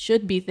that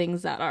should be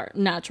things that are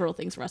natural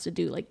things for us to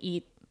do, like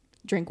eat,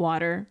 drink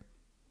water,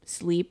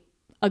 sleep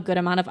a good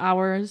amount of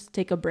hours,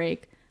 take a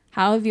break?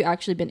 How have you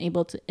actually been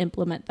able to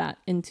implement that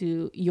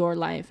into your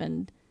life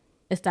and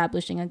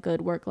establishing a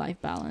good work-life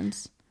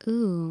balance?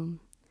 Ooh.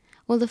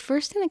 Well, the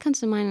first thing that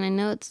comes to mind, and I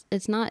know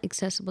it's not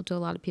accessible to a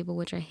lot of people,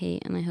 which I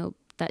hate, and I hope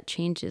that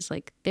changes.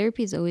 Like,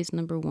 therapy is always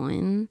number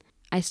one.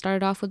 I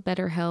started off with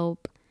BetterHelp,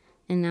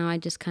 and now I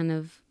just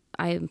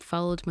I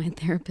followed my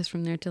therapist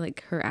from there to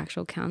like her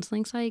actual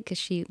counseling site because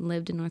she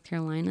lived in North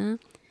Carolina.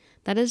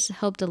 That has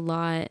helped a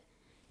lot.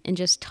 And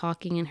just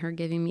talking and her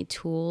giving me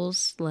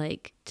tools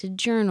like to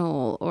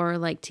journal or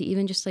like to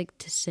even just like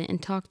to sit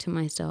and talk to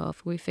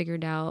myself. We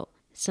figured out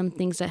some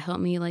things that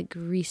help me like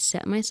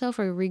reset myself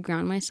or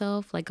reground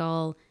myself. Like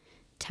I'll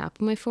tap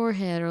on my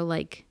forehead or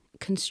like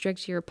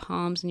constrict your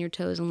palms and your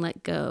toes and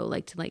let go,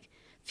 like to like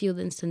feel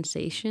the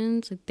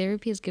sensations. Like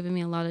therapy has given me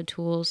a lot of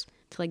tools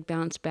to like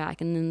bounce back.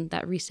 And then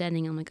that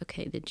resetting, I'm like,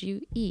 okay, did you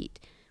eat?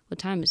 What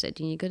time is it?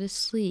 Do you need to go to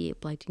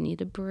sleep? Like, do you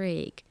need a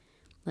break?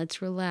 Let's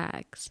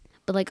relax.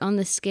 But like on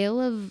the scale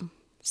of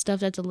stuff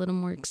that's a little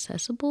more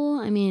accessible,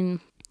 I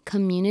mean,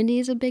 community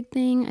is a big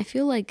thing. I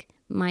feel like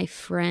my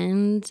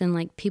friends and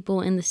like people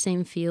in the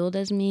same field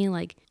as me,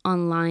 like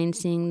online,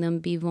 seeing them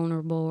be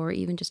vulnerable or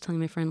even just telling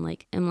my friend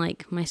like, I'm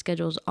like, my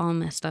schedule's all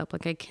messed up.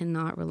 Like I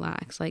cannot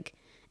relax. Like,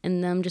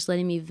 and them just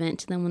letting me vent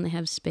to them when they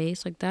have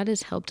space. Like that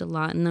has helped a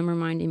lot. And them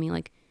reminding me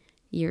like,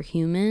 you're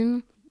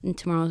human and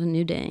tomorrow's a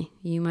new day.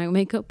 You might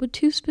wake up with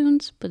 2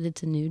 spoons, but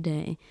it's a new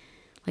day.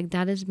 Like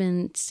that has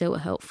been so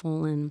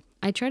helpful. And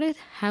I try to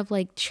have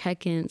like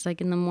check-ins.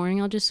 Like in the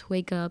morning, I'll just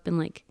wake up and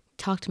like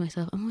talk to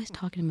myself. I'm always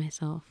talking to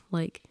myself.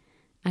 Like,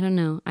 I don't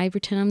know. I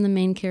pretend I'm the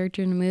main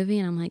character in a movie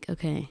and I'm like,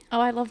 okay.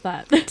 Oh, I love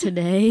that.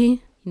 Today,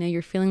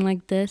 you're feeling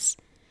like this.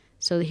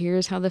 So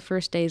here's how the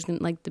first day is going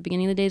to, like the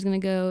beginning of the day is going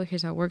to go.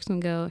 Here's how work's going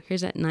to go.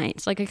 Here's at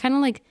night. So like I kind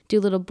of like do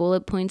little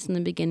bullet points in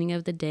the beginning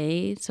of the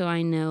day. So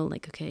I know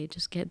like, okay,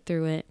 just get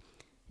through it.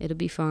 It'll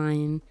be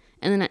fine.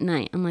 And then at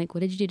night, I'm like,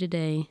 what did you do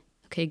today?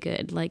 Okay,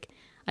 good. Like,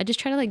 I just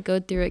try to like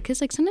go through it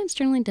because like sometimes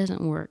journaling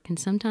doesn't work. And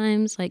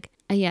sometimes like,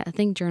 I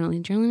think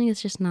journaling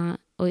is just not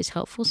always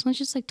helpful. Sometimes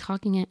just like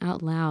talking it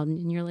out loud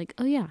and you're like,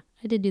 oh yeah,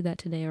 I did do that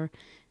today. Or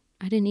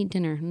I didn't eat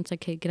dinner. And it's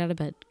like, okay, get out of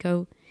bed.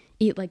 Go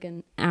eat like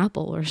an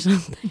apple or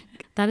something.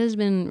 That has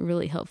been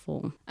really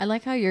helpful. I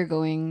like how you're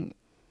going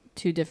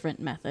 2 different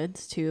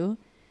methods too,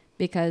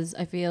 because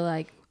I feel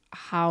like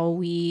how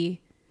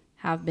we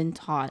have been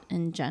taught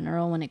in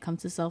general when it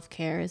comes to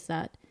self-care is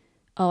that,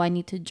 oh, I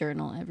need to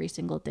journal every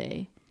single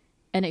day.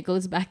 And it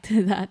goes back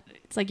to that.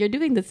 It's like you're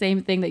doing the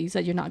same thing that you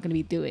said you're not going to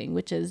be doing,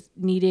 which is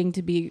needing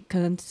to be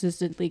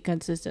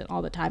consistent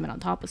all the time and on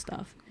top of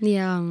stuff.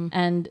 Yeah.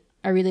 And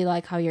I really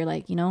like how you're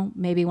like,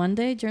 maybe one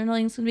day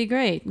journaling's going to be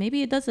great.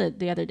 Maybe it doesn't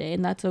the other day,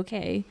 and that's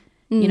okay.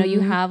 Mm-hmm.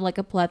 You have like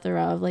a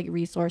plethora of like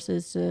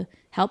resources to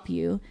help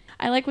you.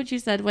 I like what you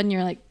said when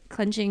you're like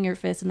clenching your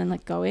fist and then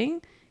like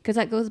going, because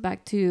that goes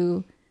back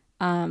to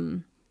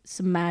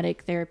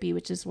somatic therapy,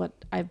 which is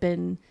what I've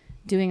been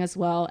doing as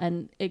well.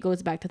 And it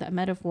goes back to that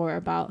metaphor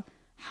about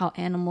how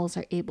animals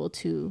are able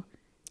to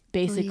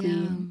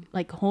basically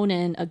like hone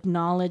in,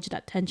 acknowledge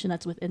that tension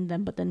that's within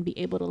them, but then be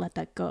able to let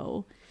that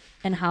go.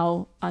 And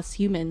how us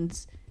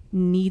humans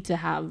need to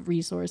have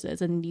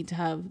resources and need to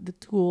have the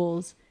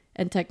tools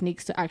and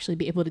techniques to actually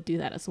be able to do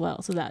that as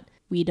well, so that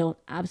we don't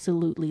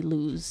absolutely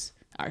lose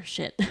our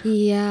shit.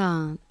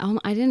 Yeah.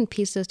 I didn't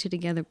piece those two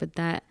together, but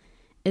that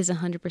is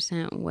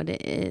 100% what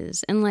it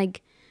is. And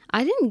like,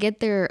 I didn't get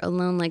there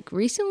alone. Like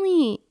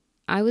recently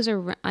I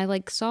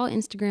like saw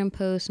Instagram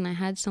posts and I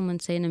had someone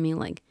say to me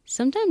like,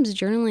 sometimes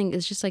journaling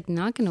is just like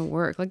not going to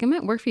work. Like it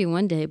might work for you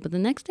one day, but the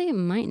next day it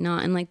might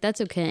not. And like,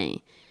 that's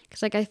okay.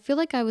 Cause like, I feel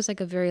like I was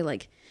like a very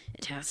like,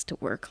 it has to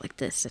work like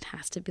this. It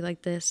has to be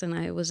like this. And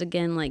I was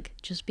again, like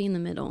just be in the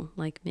middle.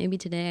 Like maybe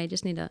today I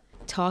just need to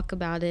talk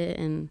about it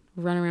and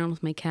run around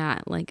with my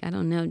cat. Like, I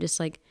don't know, just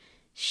like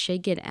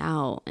shake it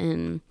out.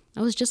 And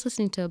I was just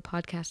listening to a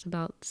podcast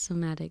about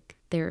somatic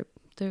therapy.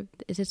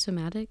 Is it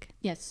somatic?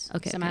 Yes.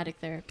 Okay. Somatic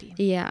therapy.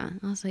 Yeah.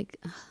 I was like,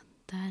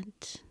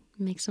 that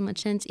makes so much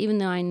sense. Even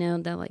though I know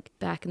that like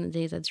back in the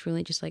days, that's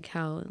really just like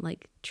how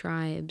like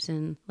tribes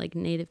and like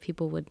native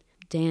people would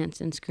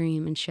dance and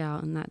scream and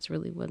shout. And that's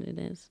really what it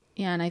is.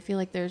 Yeah. And I feel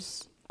like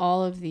there's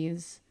all of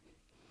these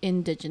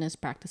indigenous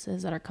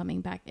practices that are coming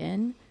back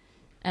in.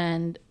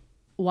 And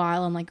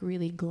while I'm like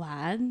really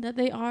glad that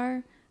they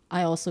are,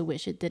 I also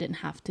wish it didn't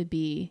have to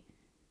be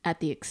at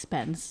the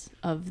expense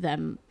of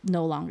them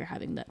no longer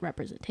having that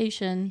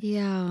representation.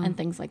 Yeah. And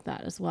things like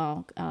that as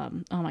well.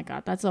 Oh my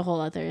God, that's a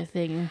whole other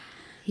thing.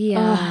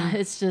 Yeah.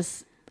 It's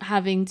just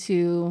having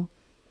to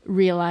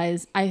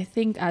realize, I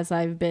think as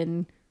I've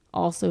been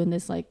also in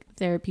this like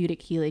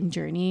therapeutic healing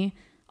journey,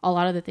 a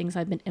lot of the things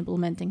I've been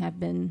implementing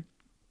have been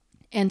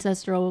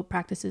ancestral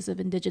practices of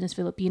indigenous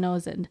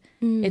Filipinos. And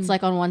it's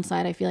like on one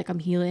side I feel like I'm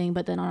healing,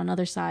 but then on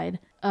another side,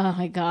 oh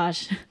my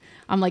gosh,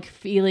 I'm like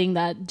feeling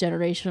that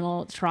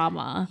generational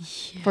trauma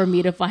for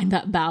me to find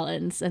that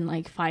balance and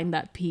like find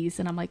that peace.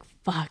 And I'm like,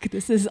 fuck,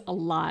 this is a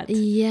lot.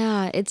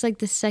 Yeah, it's like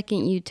the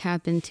second you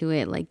tap into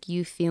it, like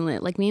you feel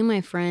it. Like me and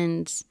my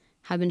friends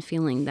have been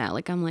feeling that.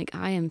 Like I'm like,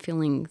 I am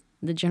feeling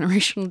the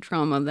generational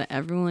trauma that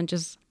everyone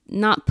just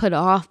not put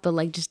off, but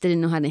like just didn't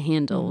know how to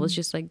handle. It was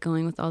just like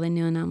going with all they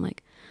knew. And I'm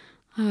like,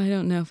 oh, I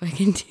don't know if I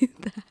can do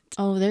that.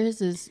 Oh, there's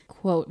this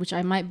quote, which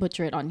I might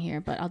butcher it on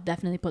here, but I'll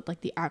definitely put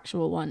like the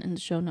actual one in the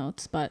show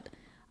notes. But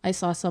I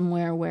saw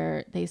somewhere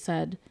where they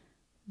said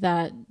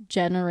that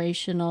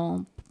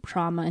generational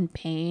trauma and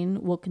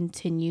pain will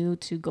continue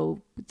to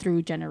go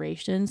through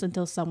generations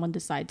until someone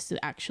decides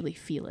to actually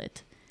feel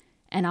it.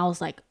 And I was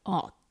like,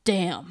 oh,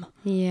 damn.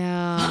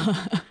 Yeah.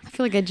 I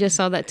feel like I just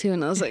saw that too.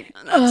 And I was like,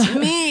 that's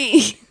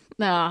me.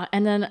 Nah.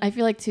 And then I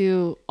feel like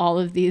too,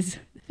 all these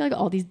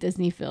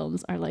Disney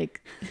films are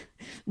like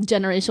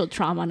generational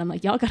trauma. And I'm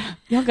like, y'all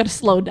gotta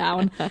slow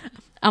down.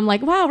 I'm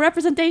like, wow,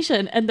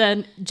 representation. And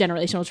then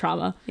generational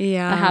trauma.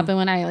 Yeah. That happened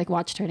when I like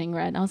watched Turning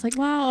Red. And I was like,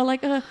 wow,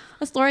 like a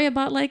story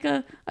about like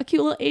a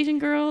cute little Asian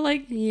girl.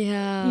 Like,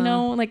 yeah, you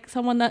know, like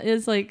someone that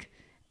is like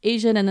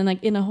Asian and then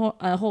like in a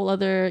whole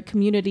other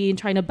community and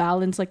trying to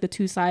balance like the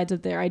two sides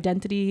of their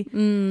identity.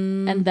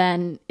 And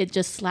then it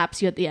just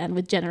slaps you at the end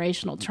with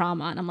generational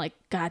trauma. And I'm like,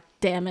 God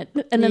damn it.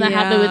 And then that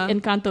happened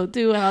with Encanto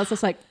too. And I was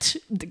just like,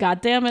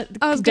 God damn it.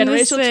 I was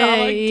generational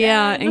trauma again.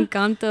 Yeah,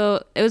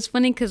 Encanto. It was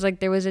funny because like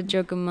there was a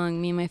joke among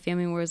me and my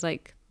family where it was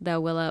like, the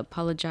abuela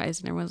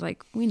apologized, and everyone's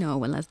like, we know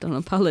abuelas don't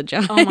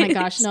apologize. Oh my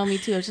gosh, no, me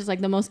too. It's just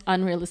like the most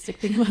unrealistic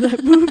thing about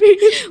that movie.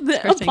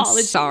 The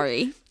apology.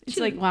 Sorry. It's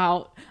like,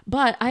 wow.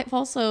 But I've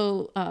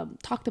also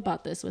talked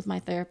about this with my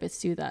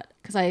therapist too, that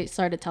because I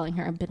started telling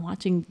her I've been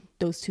watching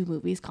those two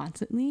movies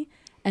constantly.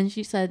 And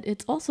she said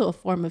it's also a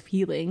form of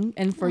healing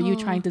and for you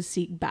trying to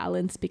seek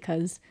balance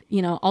because,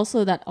 you know,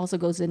 also that also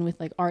goes in with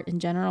like art in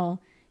general.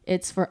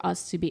 It's for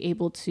us to be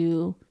able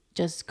to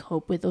just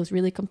cope with those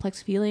really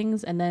complex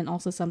feelings and then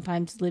also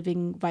sometimes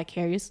living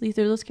vicariously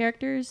through those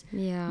characters.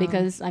 Yeah.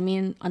 Because, I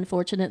mean,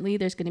 unfortunately,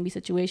 there's going to be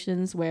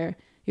situations where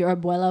your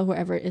abuela,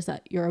 whoever it is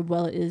that your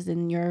abuela is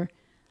in your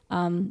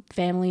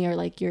family or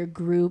like your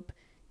group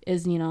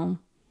is, you know,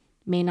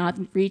 may not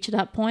reach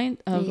that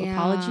point of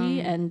apology,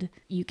 and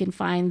you can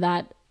find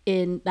that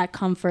in that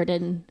comfort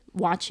in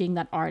watching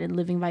that art and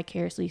living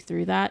vicariously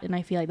through that. And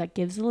I feel like that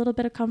gives a little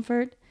bit of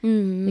comfort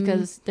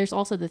because there's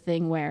also the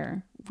thing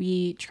where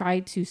we try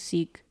to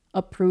seek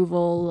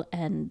approval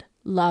and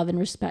love and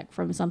respect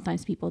from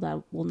sometimes people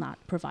that will not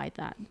provide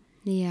that.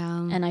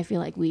 Yeah. And I feel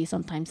like we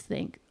sometimes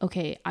think,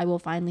 okay, I will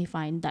finally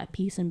find that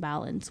peace and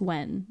balance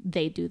when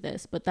they do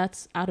this, but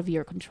that's out of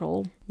your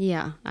control.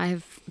 Yeah,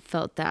 I've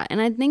felt that.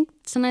 And I think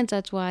sometimes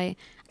that's why,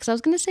 because I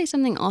was going to say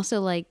something also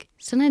like,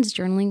 sometimes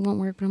journaling won't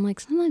work, but I'm like,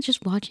 sometimes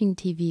just watching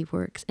TV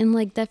works. And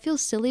like, that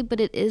feels silly,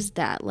 but it is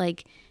that.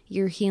 Like,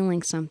 you're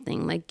healing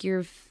something. Like,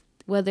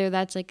 whether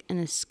that's like an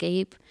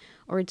escape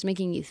or it's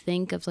making you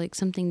think of like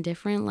something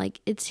different,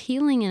 like, it's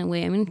healing in a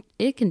way. I mean,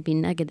 it can be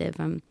negative.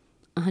 I'm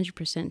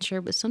 100%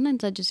 sure, but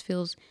sometimes that just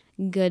feels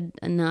good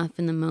enough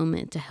in the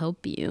moment to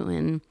help you.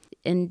 And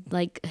and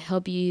like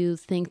help you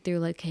think through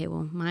like, hey,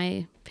 well,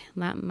 my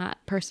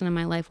person in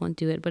my life won't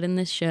do it, but in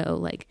this show,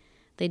 like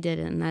they did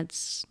it, and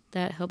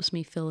that helps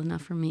me feel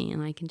enough for me,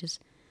 and I can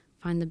just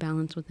find the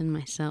balance within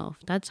myself.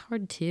 That's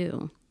hard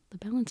too. The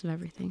balance of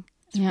everything.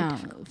 Yeah,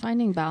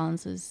 finding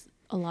balance is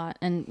a lot.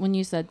 And when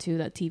you said too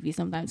that TV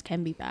sometimes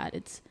can be bad, I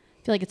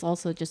feel like it's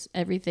also just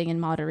everything in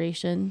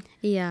moderation.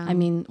 Yeah. I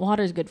mean,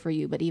 water is good for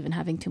you, but even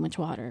having too much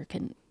water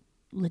can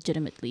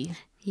legitimately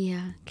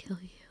kill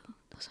you.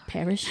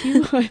 Perish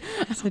you. Well,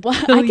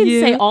 kill I can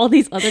you. say all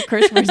these other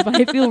curse words, but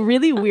I feel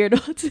really weird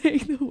about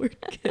saying the word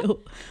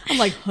kill. I'm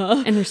like,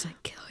 huh? And there's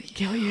like,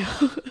 kill you.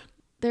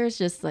 There's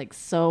just like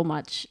so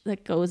much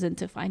that goes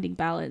into finding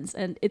balance,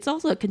 and it's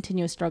also a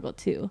continuous struggle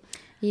too.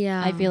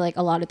 Yeah. I feel like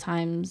a lot of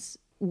times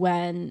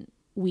when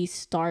we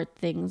start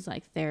things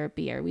like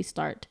therapy, or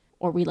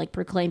we like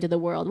proclaim to the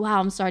world,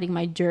 wow, I'm starting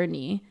my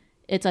journey,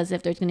 it's as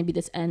if there's going to be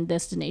this end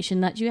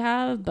destination that you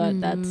have,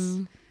 but that's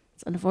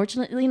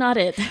unfortunately not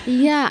it.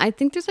 Yeah, I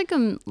think there's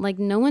like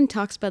no one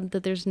talks about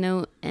that there's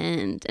no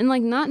end, and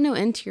like not no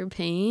end to your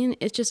pain.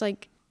 It's just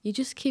like you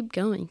just keep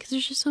going because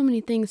there's just so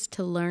many things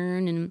to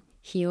learn and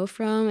heal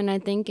from. And I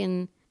think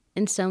in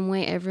some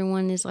way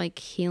everyone is like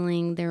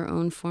healing their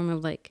own form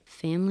of like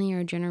family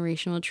or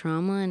generational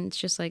trauma, and it's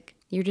just like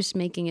you're just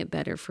making it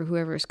better for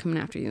whoever is coming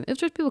after you. If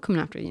there's people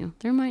coming after you,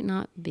 there might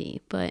not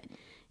be, but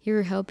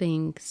you're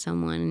helping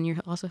someone and you're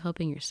also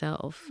helping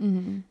yourself.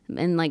 And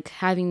like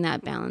having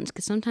that balance,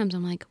 because sometimes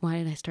I'm like, why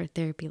did I start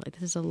therapy? Like,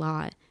 this is a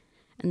lot.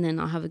 And then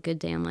I'll have a good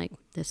day, I'm like,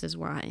 this is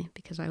why,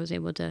 because I was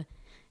able to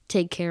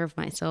take care of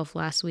myself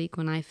last week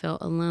when I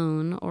felt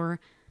alone, or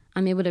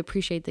I'm able to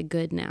appreciate the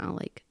good now.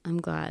 Like, I'm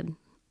glad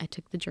I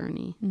took the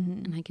journey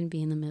and I can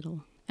be in the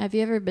middle. Have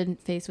you ever been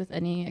faced with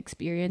any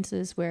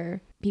experiences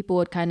where people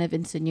would kind of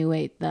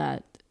insinuate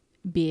that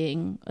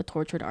being a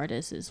tortured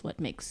artist is what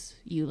makes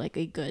you like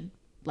a good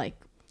like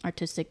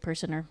artistic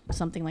person or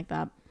something like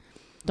that?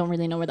 Don't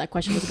really know where that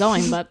question was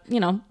going, but you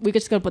know, we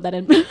could just go put that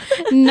in.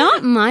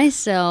 Not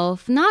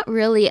myself, not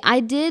really. I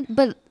did,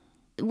 but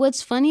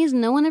what's funny is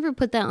no one ever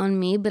put that on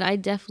me, but I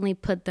definitely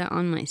put that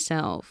on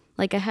myself.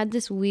 Like I had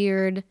this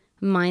weird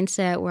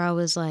mindset where I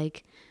was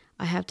like,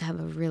 I have to have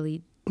a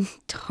really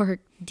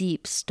dark,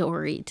 deep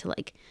story to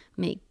like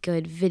make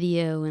good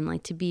video and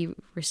like to be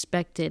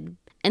respected.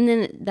 And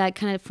then that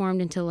kind of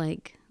formed into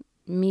like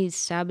me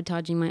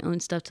sabotaging my own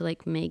stuff to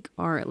like make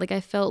art. Like I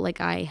felt like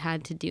I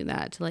had to do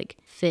that to like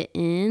fit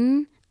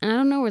in. And I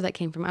don't know where that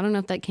came from. I don't know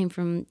if that came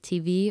from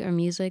TV or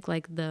music,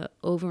 like the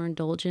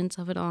overindulgence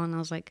of it all. And I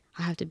was like,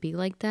 I have to be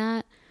like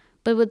that.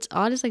 But what's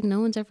odd is like no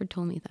one's ever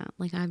told me that.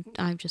 Like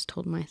I've just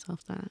told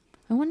myself that.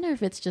 I wonder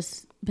if it's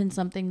just been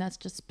something that's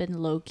just been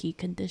low-key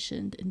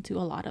conditioned into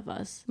a lot of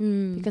us.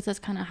 Because that's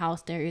kind of how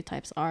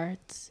stereotypes are.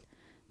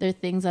 They're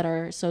things that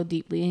are so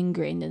deeply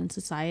ingrained in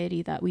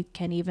society that we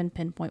can't even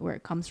pinpoint where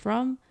it comes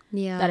from.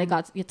 Yeah. That it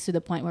gets to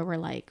the point where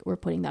we're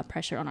putting that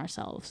pressure on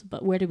ourselves.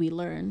 But where do we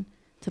learn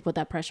to put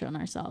that pressure on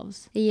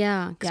ourselves?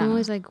 Yeah. Because I'm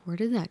always like, where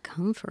did that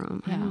come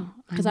from? Yeah.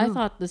 Because I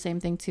thought the same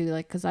thing too.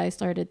 Like, because I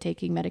started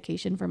taking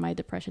medication for my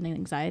depression and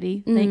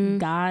anxiety. Thank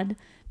God.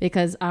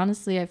 Because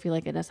honestly, I feel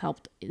like it has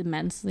helped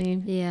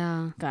immensely.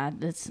 Yeah. God,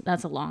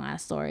 that's a long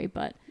ass story,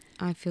 but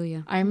I feel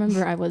you. I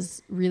remember I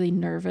was really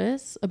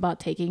nervous about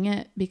taking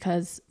it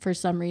because for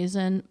some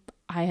reason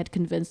I had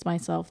convinced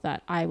myself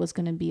that I was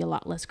going to be a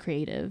lot less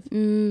creative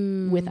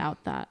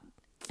without that.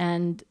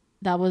 And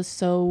that was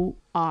so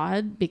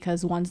odd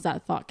because once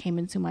that thought came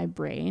into my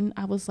brain,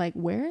 I was like,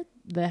 where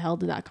the hell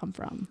did that come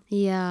from?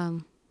 Yeah.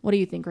 What do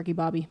you think, Ricky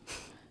Bobby?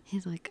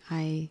 He's like,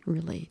 I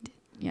relate.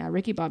 Yeah,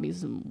 Ricky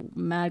Bobby's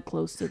mad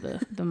close to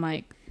the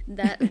mic.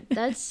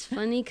 That's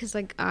funny because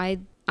like I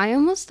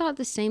almost thought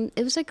the same.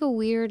 It was like a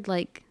weird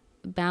like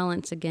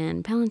balance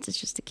again. Balance is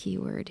just a key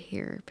word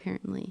here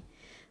apparently.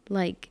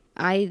 Like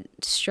I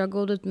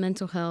struggled with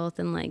mental health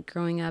and like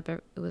growing up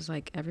it was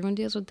like everyone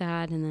deals with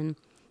that, and then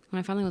when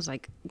I finally was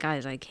like,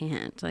 guys, I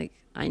can't, like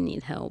I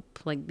need help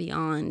like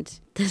beyond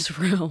this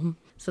realm.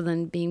 So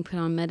then being put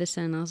on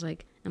medicine, I was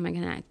like, am I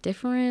gonna act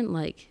different?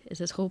 Like is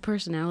this whole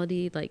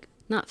personality like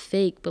not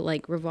fake but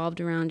like revolved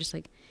around just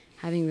like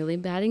having really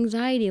bad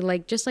anxiety,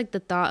 like just like the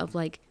thought of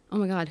like, oh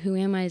my God, who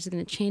am I? Is it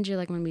going to change it?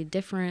 Like I'm going to be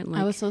different.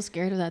 Like, I was so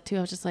scared of that too.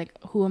 I was just like,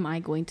 who am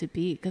I going to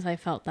be? Because I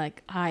felt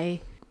like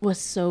I was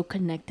so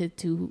connected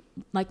to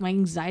like my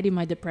anxiety,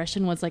 my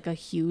depression was like a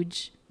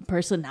huge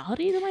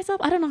personality to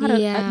myself. I don't know how to,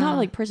 not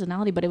like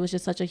personality, but it was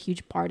just such a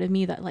huge part of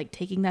me that like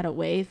taking that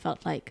away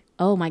felt like,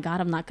 oh my God,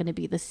 I'm not going to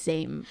be the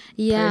same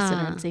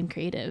person or the same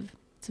creative.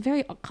 It's a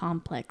very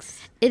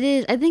complex. It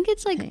is. I think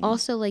it's like thing.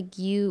 Also like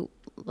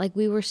like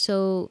we were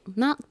so,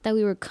 not that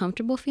we were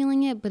comfortable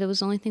feeling it, but it was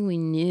the only thing we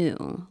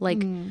knew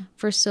like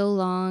for so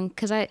long.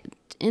 Because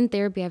in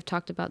therapy I've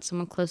talked about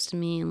someone close to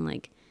me, and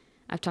like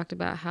I've talked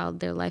about how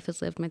their life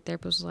is lived. My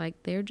therapist was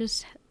like, they're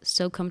just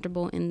so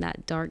comfortable in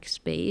that dark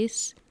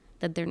space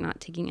that they're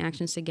not taking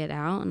actions to get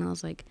out. And I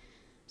was like,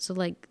 so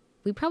like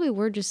we probably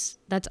were just,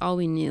 that's all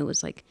we knew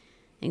was like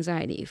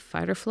anxiety,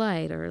 fight or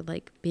flight, or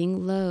like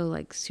being low,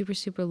 like super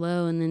super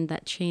low, and then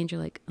that change,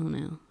 you're like, oh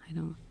no,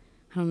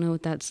 I don't know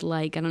what that's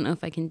like. I don't know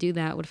if I can do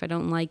that. What if I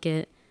don't like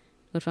it?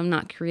 What if I'm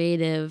not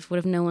creative? What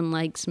if no one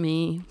likes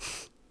me?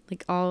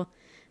 Like all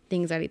the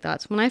anxiety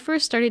thoughts. When I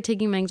first started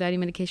taking my anxiety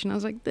medication, I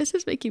was like, this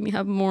is making me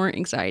have more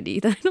anxiety.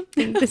 I don't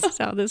think this is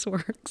how this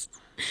works.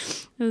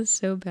 It was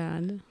so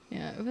bad.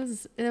 Yeah, it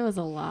was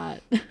a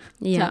lot to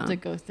Yeah. have to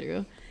go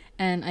through.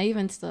 And I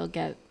even still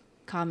get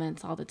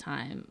comments all the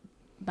time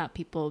about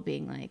people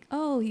being like,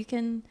 oh, you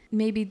can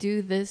maybe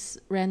do this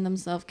random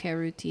self-care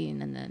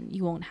routine and then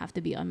you won't have to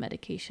be on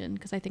medication,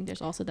 because I think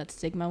there's also that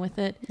stigma with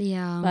it.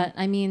 Yeah. But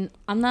I mean,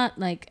 I'm not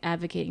like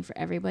advocating for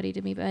everybody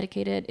to be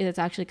medicated. It's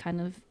actually kind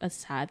of a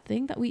sad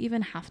thing that we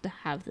even have to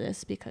have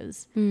this,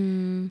 because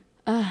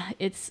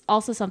it's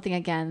also something,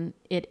 again,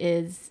 it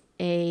is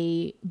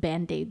a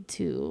band-aid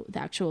to the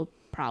actual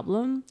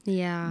problem.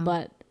 Yeah.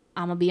 But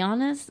I'm gonna be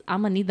honest,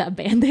 I'm gonna need that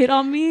band-aid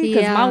on me,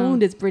 because my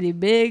wound is pretty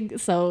big,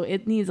 so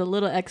it needs a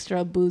little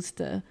extra boost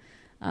to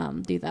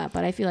do that.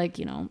 But I feel like,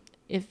 you know,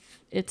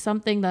 if it's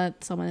something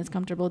that someone is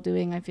comfortable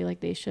doing, I feel like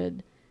they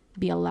should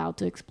be allowed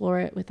to explore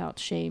it without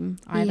shame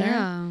either.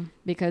 Yeah.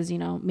 Because, you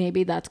know,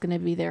 maybe that's gonna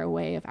be their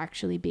way of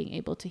actually being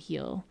able to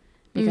heal.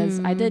 Because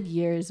I did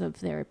years of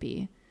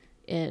therapy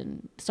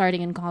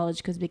starting in college,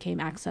 because it became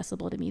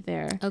accessible to me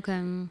there.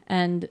 Okay.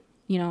 And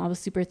you know, I was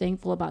super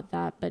thankful about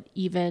that. But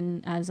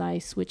even as I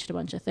switched a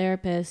bunch of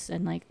therapists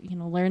and, like, you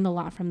know, learned a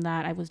lot from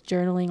that, I was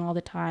journaling all the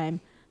time.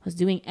 I was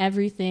doing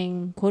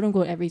everything, quote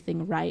unquote,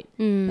 everything right.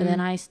 But then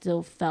I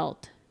still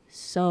felt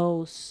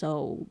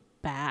so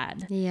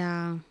bad.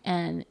 Yeah.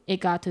 And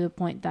it got to the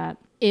point that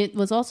it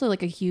was also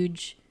like a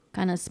huge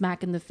kind of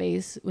smack in the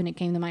face when it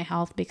came to my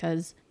health,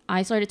 because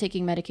I started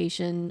taking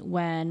medication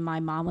when my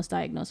mom was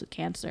diagnosed with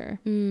cancer.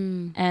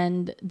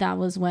 And that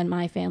was when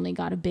my family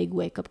got a big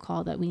wake-up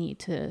call that we need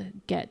to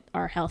get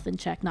our health in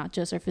check, not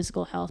just our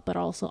physical health, but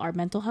also our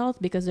mental health,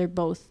 because they're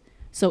both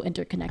so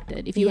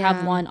interconnected. If you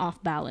have one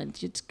off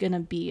balance, it's going to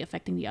be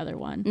affecting the other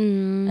one.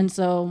 And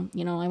so,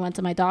 you know, I went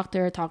to my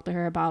doctor, talked to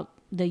her about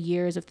the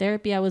years of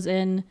therapy I was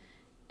in.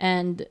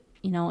 And,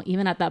 you know,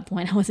 even at that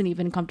point, I wasn't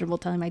even comfortable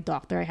telling my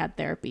doctor I had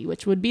therapy,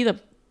 which would be the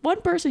one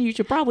person you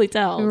should probably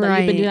tell that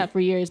you've been doing that for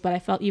years. But I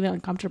felt even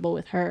uncomfortable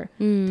with her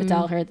to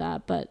tell her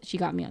that. But she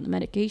got me on the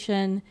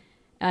medication,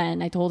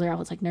 and I told her I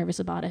was like nervous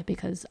about it,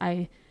 because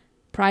I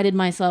prided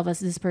myself as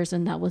this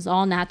person that was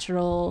all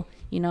natural,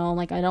 you know,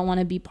 like I don't want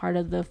to be part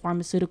of the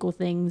pharmaceutical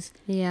things.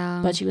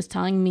 Yeah. But she was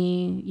telling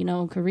me, you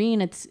know,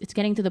 Kareen, it's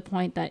getting to the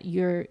point that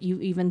you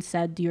even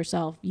said to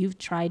yourself, you've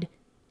tried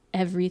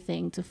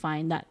everything to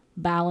find that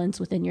balance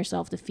within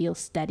yourself to feel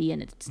steady,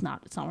 and it's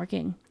not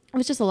working. It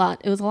was just a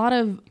lot. It was a lot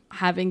of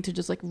having to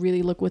just like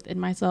really look within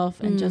myself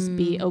and just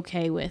be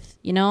okay with,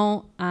 you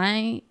know,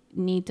 I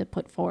need to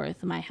put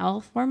forth my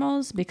health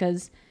foremost,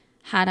 because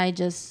had I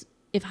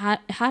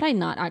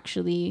not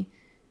actually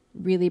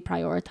really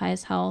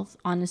prioritized health,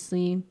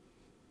 honestly,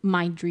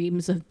 my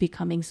dreams of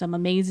becoming some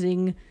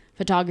amazing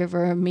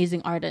photographer,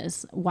 amazing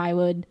artist,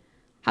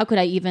 how could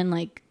I even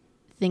like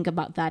think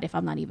about that if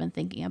I'm not even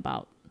thinking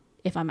about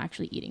if I'm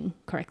actually eating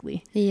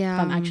correctly, if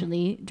I'm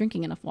actually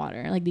drinking enough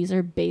water. Like, these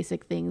are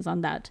basic things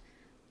on that,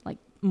 like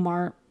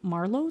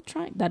Marlowe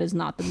triangle. That is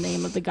not the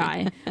name of the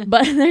guy,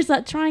 but there's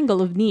that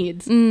triangle of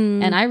needs.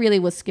 And I really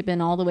was skipping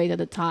all the way to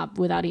the top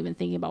without even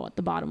thinking about what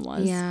the bottom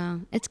was. Yeah.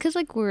 It's because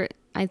like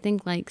I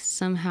think like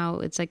somehow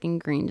it's like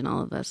ingrained in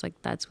all of us, like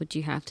that's what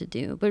you have to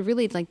do. But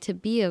really, like, to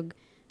be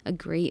a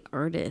great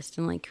artist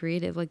and like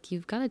creative, like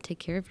you've got to take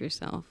care of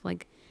yourself.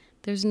 Like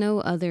there's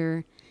no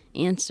other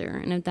answer.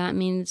 And if that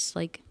means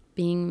like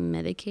being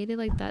medicated,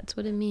 like that's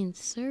what it means,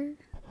 sir.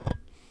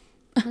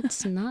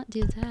 Let's not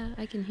do that.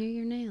 I can hear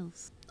your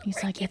nails.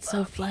 He's like, it's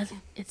so fluffy.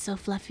 It's so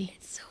fluffy.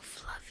 It's so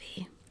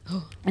fluffy.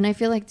 And I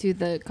feel like too,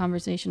 the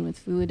conversation with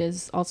food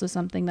is also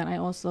something that I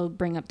also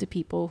bring up to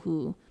people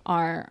who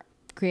are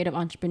creative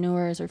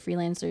entrepreneurs or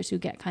freelancers who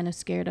get kind of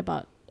scared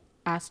about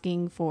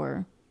asking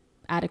for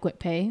adequate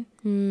pay,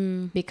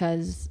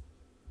 because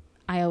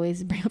I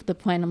always bring up the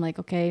point, I'm like,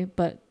 okay,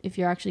 but if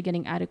you're actually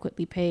getting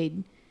adequately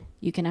paid,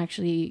 you can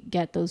actually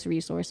get those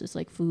resources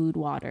like food,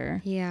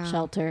 water,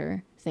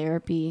 shelter,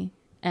 therapy.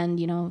 And,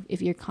 you know,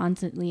 if you're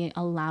constantly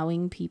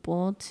allowing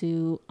people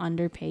to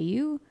underpay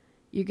you,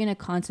 you're going to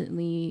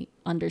constantly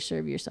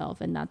underserve yourself.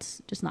 And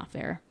that's just not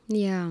fair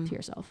to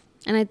yourself.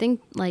 And I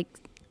think like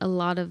a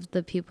lot of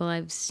the people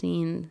I've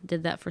seen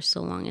did that for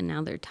so long, and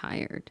now they're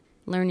tired.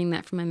 Learning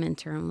that from my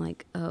mentor, I'm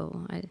like,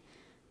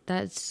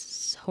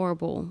 that's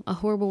horrible. A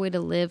horrible way to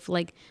live.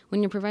 Like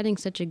when you're providing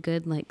such a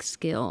good like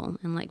skill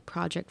and like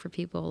project for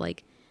people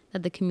like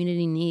that the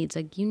community needs,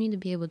 like you need to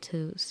be able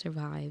to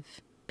survive,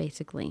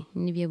 basically.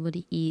 You need to be able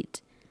to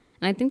eat.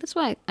 And I think that's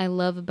why I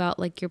love about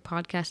like your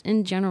podcast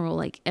in general.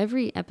 Like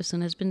every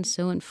episode has been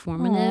so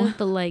informative,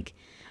 but like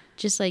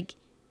just like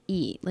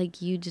eat.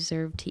 Like you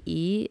deserve to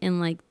eat, and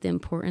like the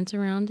importance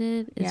around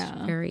it is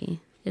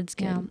it's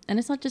good. Yeah. And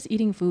it's not just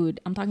eating food.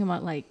 I'm talking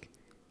about like,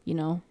 you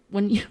know,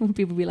 when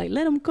people be like,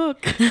 let them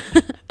cook.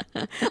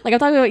 Like I'm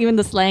talking about even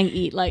the slang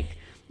eat. Like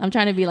I'm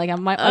trying to be like, I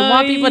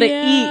want people to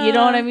eat. You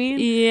know what I mean?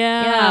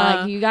 Yeah. Yeah.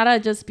 Like you gotta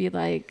just be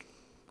like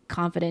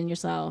confident in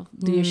yourself.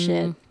 Do your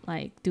shit.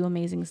 like do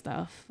amazing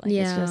stuff. Like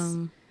it's just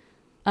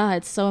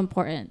it's so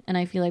important. And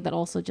I feel like that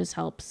also just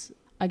helps.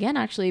 Again,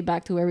 actually,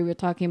 back to where we were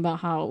talking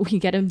about how we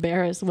get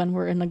embarrassed when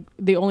we're in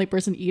the only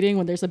person eating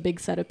when there's a big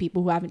set of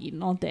people who haven't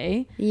eaten all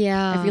day.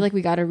 Yeah. I feel like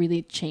we got to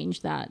really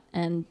change that.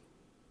 And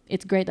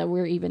it's great that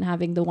we're even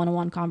having the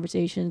one-on-one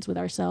conversations with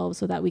ourselves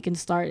so that we can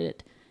start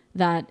it.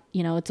 That,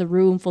 you know, it's a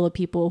room full of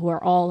people who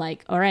are all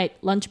like, all right,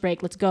 lunch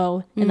break, let's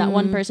go. And that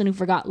one person who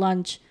forgot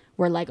lunch,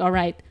 we're like, all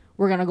right,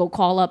 we're going to go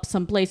call up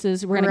some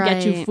places. We're going to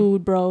get you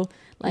food, bro.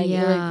 Like,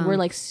 we're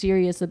like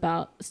serious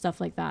about stuff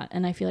like that.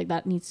 And I feel like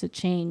that needs to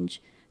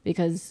change.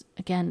 Because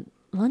again,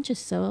 lunch is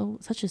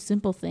such a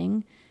simple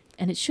thing,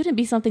 and it shouldn't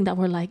be something that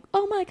we're like,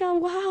 oh my god,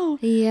 wow,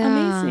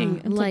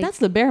 amazing. It's like that's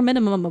the bare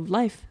minimum of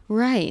life,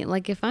 right?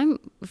 Like if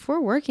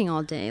we're working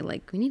all day,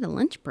 like we need a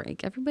lunch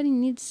break. Everybody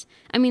needs.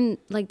 I mean,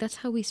 like that's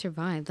how we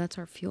survive. That's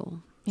our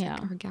fuel. It's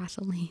like our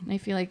gasoline. I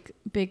feel like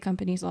big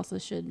companies also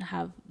should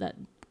have that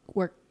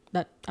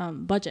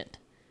budget.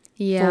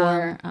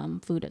 For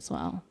food as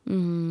well.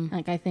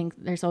 Like I think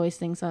there's always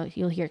things that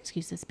you'll hear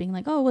excuses being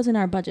like, oh, it wasn't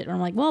our budget, or I'm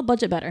like, well,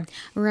 budget better,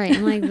 right?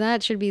 I'm like,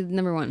 that should be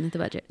number one, the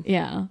budget.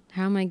 How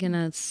am I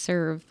gonna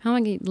serve, how am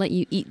I gonna let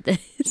you eat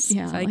this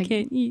if I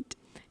can't eat?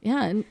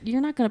 And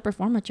you're not gonna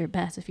perform at your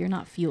best if you're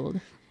not fueled.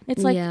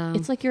 It's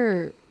like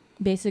you're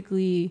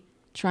basically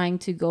trying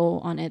to go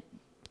on a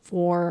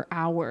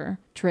 4-hour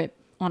trip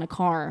on a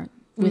car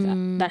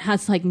with that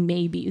has like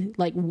maybe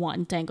like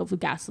one tank of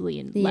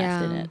gasoline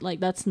left in it.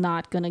 Like that's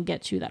not gonna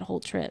get you that whole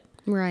trip,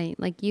 right?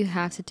 Like you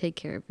have to take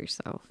care of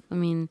yourself. I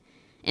mean,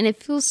 and it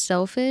feels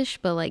selfish,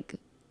 but like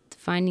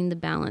finding the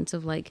balance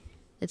of like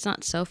it's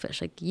not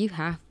selfish, like you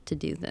have to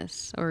do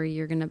this or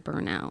you're gonna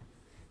burn out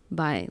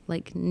by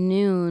like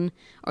noon,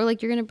 or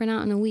like you're gonna burn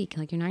out in a week.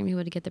 Like you're not gonna be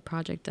able to get the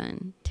project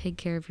done. Take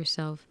care of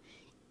yourself,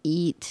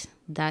 eat.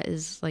 That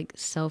is like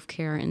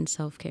self-care.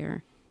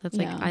 That's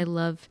like I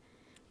love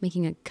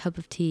making a cup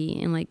of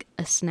tea and like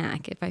a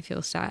snack if I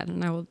feel sad,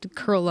 and I will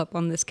curl up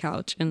on this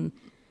couch and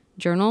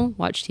journal,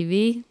 watch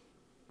TV,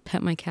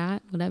 pet my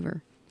cat,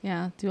 whatever.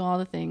 Do all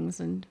the things,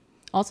 and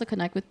also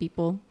connect with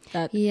people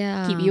that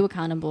keep you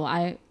accountable.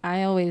 I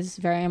always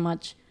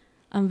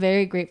I'm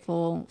very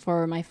grateful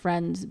for my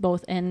friends,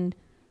 both in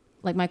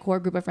like my core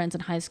group of friends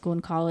in high school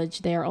and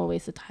college. They are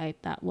always the type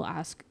that will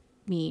ask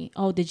me,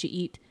 oh, did you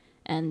eat?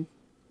 And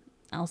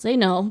I'll say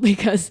no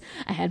because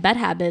I had bad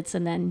habits,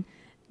 and then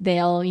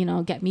they'll, you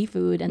know, get me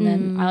food, and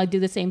then I'll do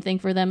the same thing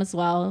for them as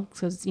well,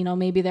 because, you know,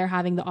 maybe they're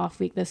having the off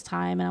week this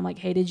time, and I'm like,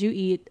 hey, did you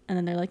eat? And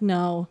then they're like,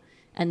 no.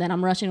 And then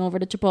I'm rushing over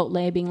to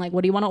Chipotle being like,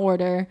 what do you want to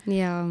order?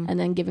 And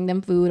then giving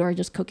them food or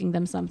just cooking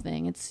them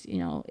something. It's, you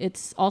know,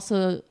 it's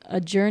also a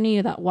journey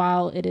that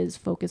while it is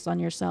focused on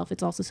yourself,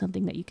 it's also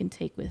something that you can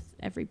take with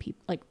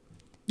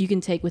you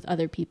can take with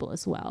other people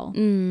as well.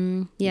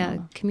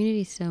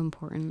 Community is so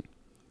important.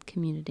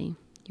 Community,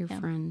 your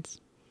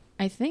friends.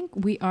 I think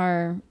we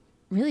are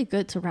really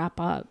good to wrap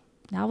up.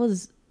 That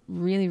was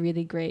really,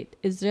 really great.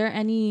 Is there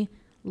any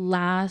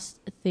last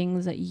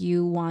things that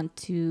you want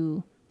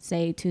to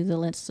say to the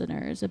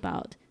listeners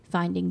about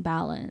finding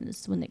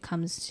balance when it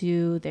comes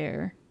to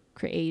their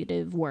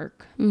creative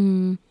work?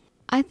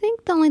 I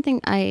think the only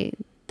thing that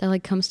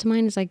like comes to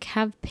mind is like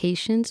have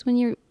patience when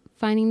you're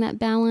finding that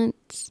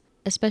balance,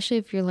 especially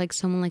if you're like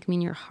someone like me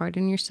and you're hard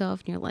on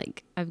yourself and you're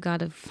like, I've got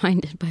to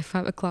find it by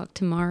 5 o'clock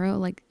tomorrow.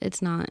 Like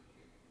it's not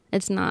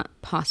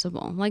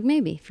possible. Like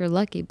maybe if you're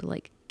lucky, but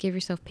like give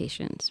yourself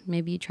patience.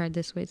 Maybe you tried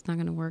this way, it's not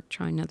going to work.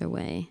 Try another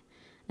way.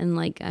 And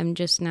like, I'm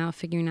just now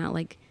figuring out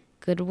like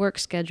good work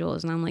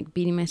schedules, and I'm like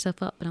beating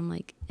myself up, but I'm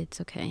like, it's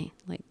okay.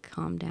 Like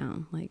calm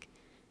down. Like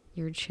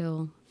you're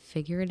chill,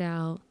 figure it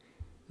out.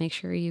 Make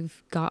sure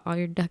you've got all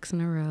your ducks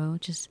in a row.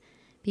 Just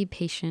be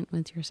patient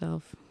with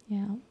yourself.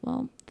 Yeah.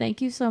 Well,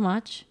 thank you so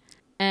much.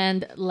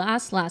 And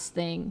last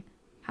thing,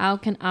 how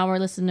can our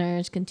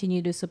listeners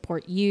continue to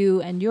support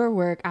you and your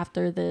work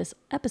after this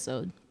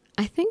episode?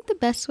 I think the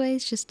best way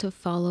is just to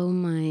follow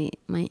my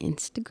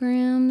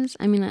Instagrams.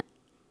 I mean,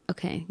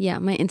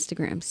 my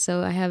Instagrams.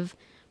 So I have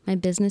my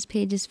business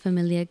page is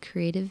Familia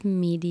Creative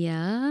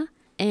Media.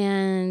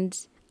 And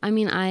I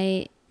mean,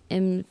 I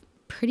am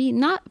pretty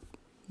not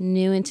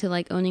new into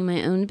like owning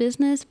my own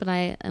business, but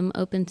I am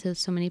open to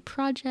so many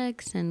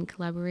projects and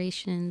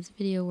collaborations,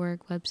 video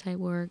work, website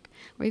work,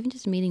 or even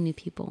just meeting new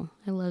people.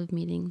 I love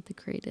meeting the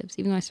creatives,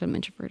 even though I said I'm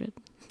introverted.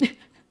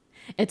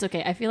 It's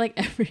okay. I feel like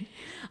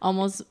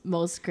almost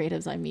most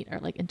creatives I meet are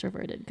like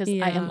introverted, because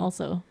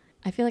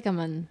I feel like I'm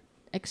an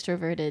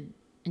extroverted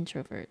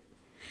introvert.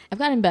 I've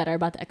gotten better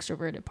about the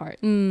extroverted part.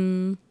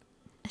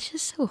 It's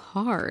just so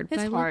hard.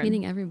 It's hard. Love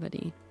meeting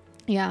everybody.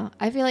 Yeah,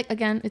 I feel like,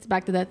 again, it's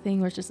back to that thing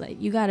where it's just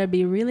like, you gotta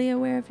be really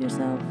aware of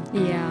yourself.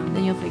 Yeah.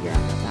 Then you'll figure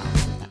out the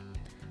balance of that.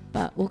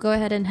 But we'll go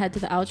ahead and head to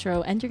the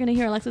outro, and you're gonna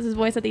hear Alexis'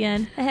 voice at the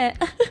end.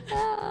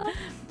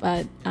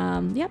 But,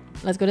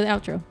 let's go to the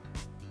outro.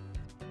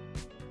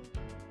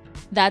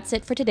 That's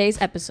it for today's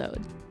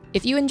episode.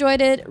 If you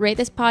enjoyed it, rate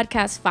this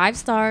podcast 5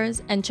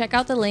 stars and check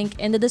out the link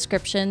in the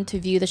description to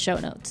view the show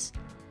notes.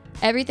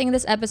 Everything in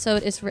this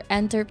episode is for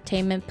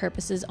entertainment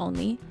purposes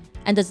only.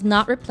 and does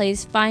not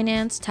replace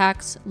finance,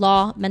 tax,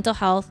 law, mental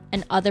health,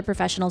 and other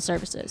professional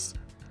services.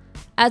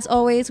 As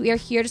always, we are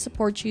here to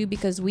support you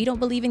because we don't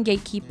believe in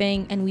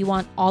gatekeeping and we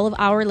want all of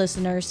our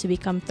listeners to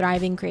become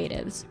thriving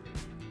creatives.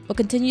 We'll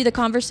continue the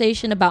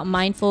conversation about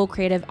mindful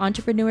creative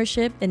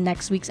entrepreneurship in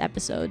next week's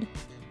episode.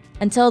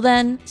 Until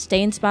then,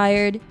 stay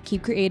inspired,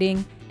 keep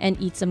creating, and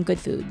eat some good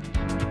food.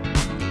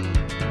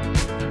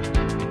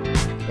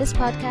 This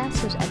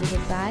podcast was edited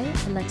by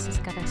Alexys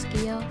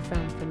Carrasquillo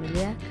from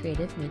Familia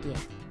Creative Media.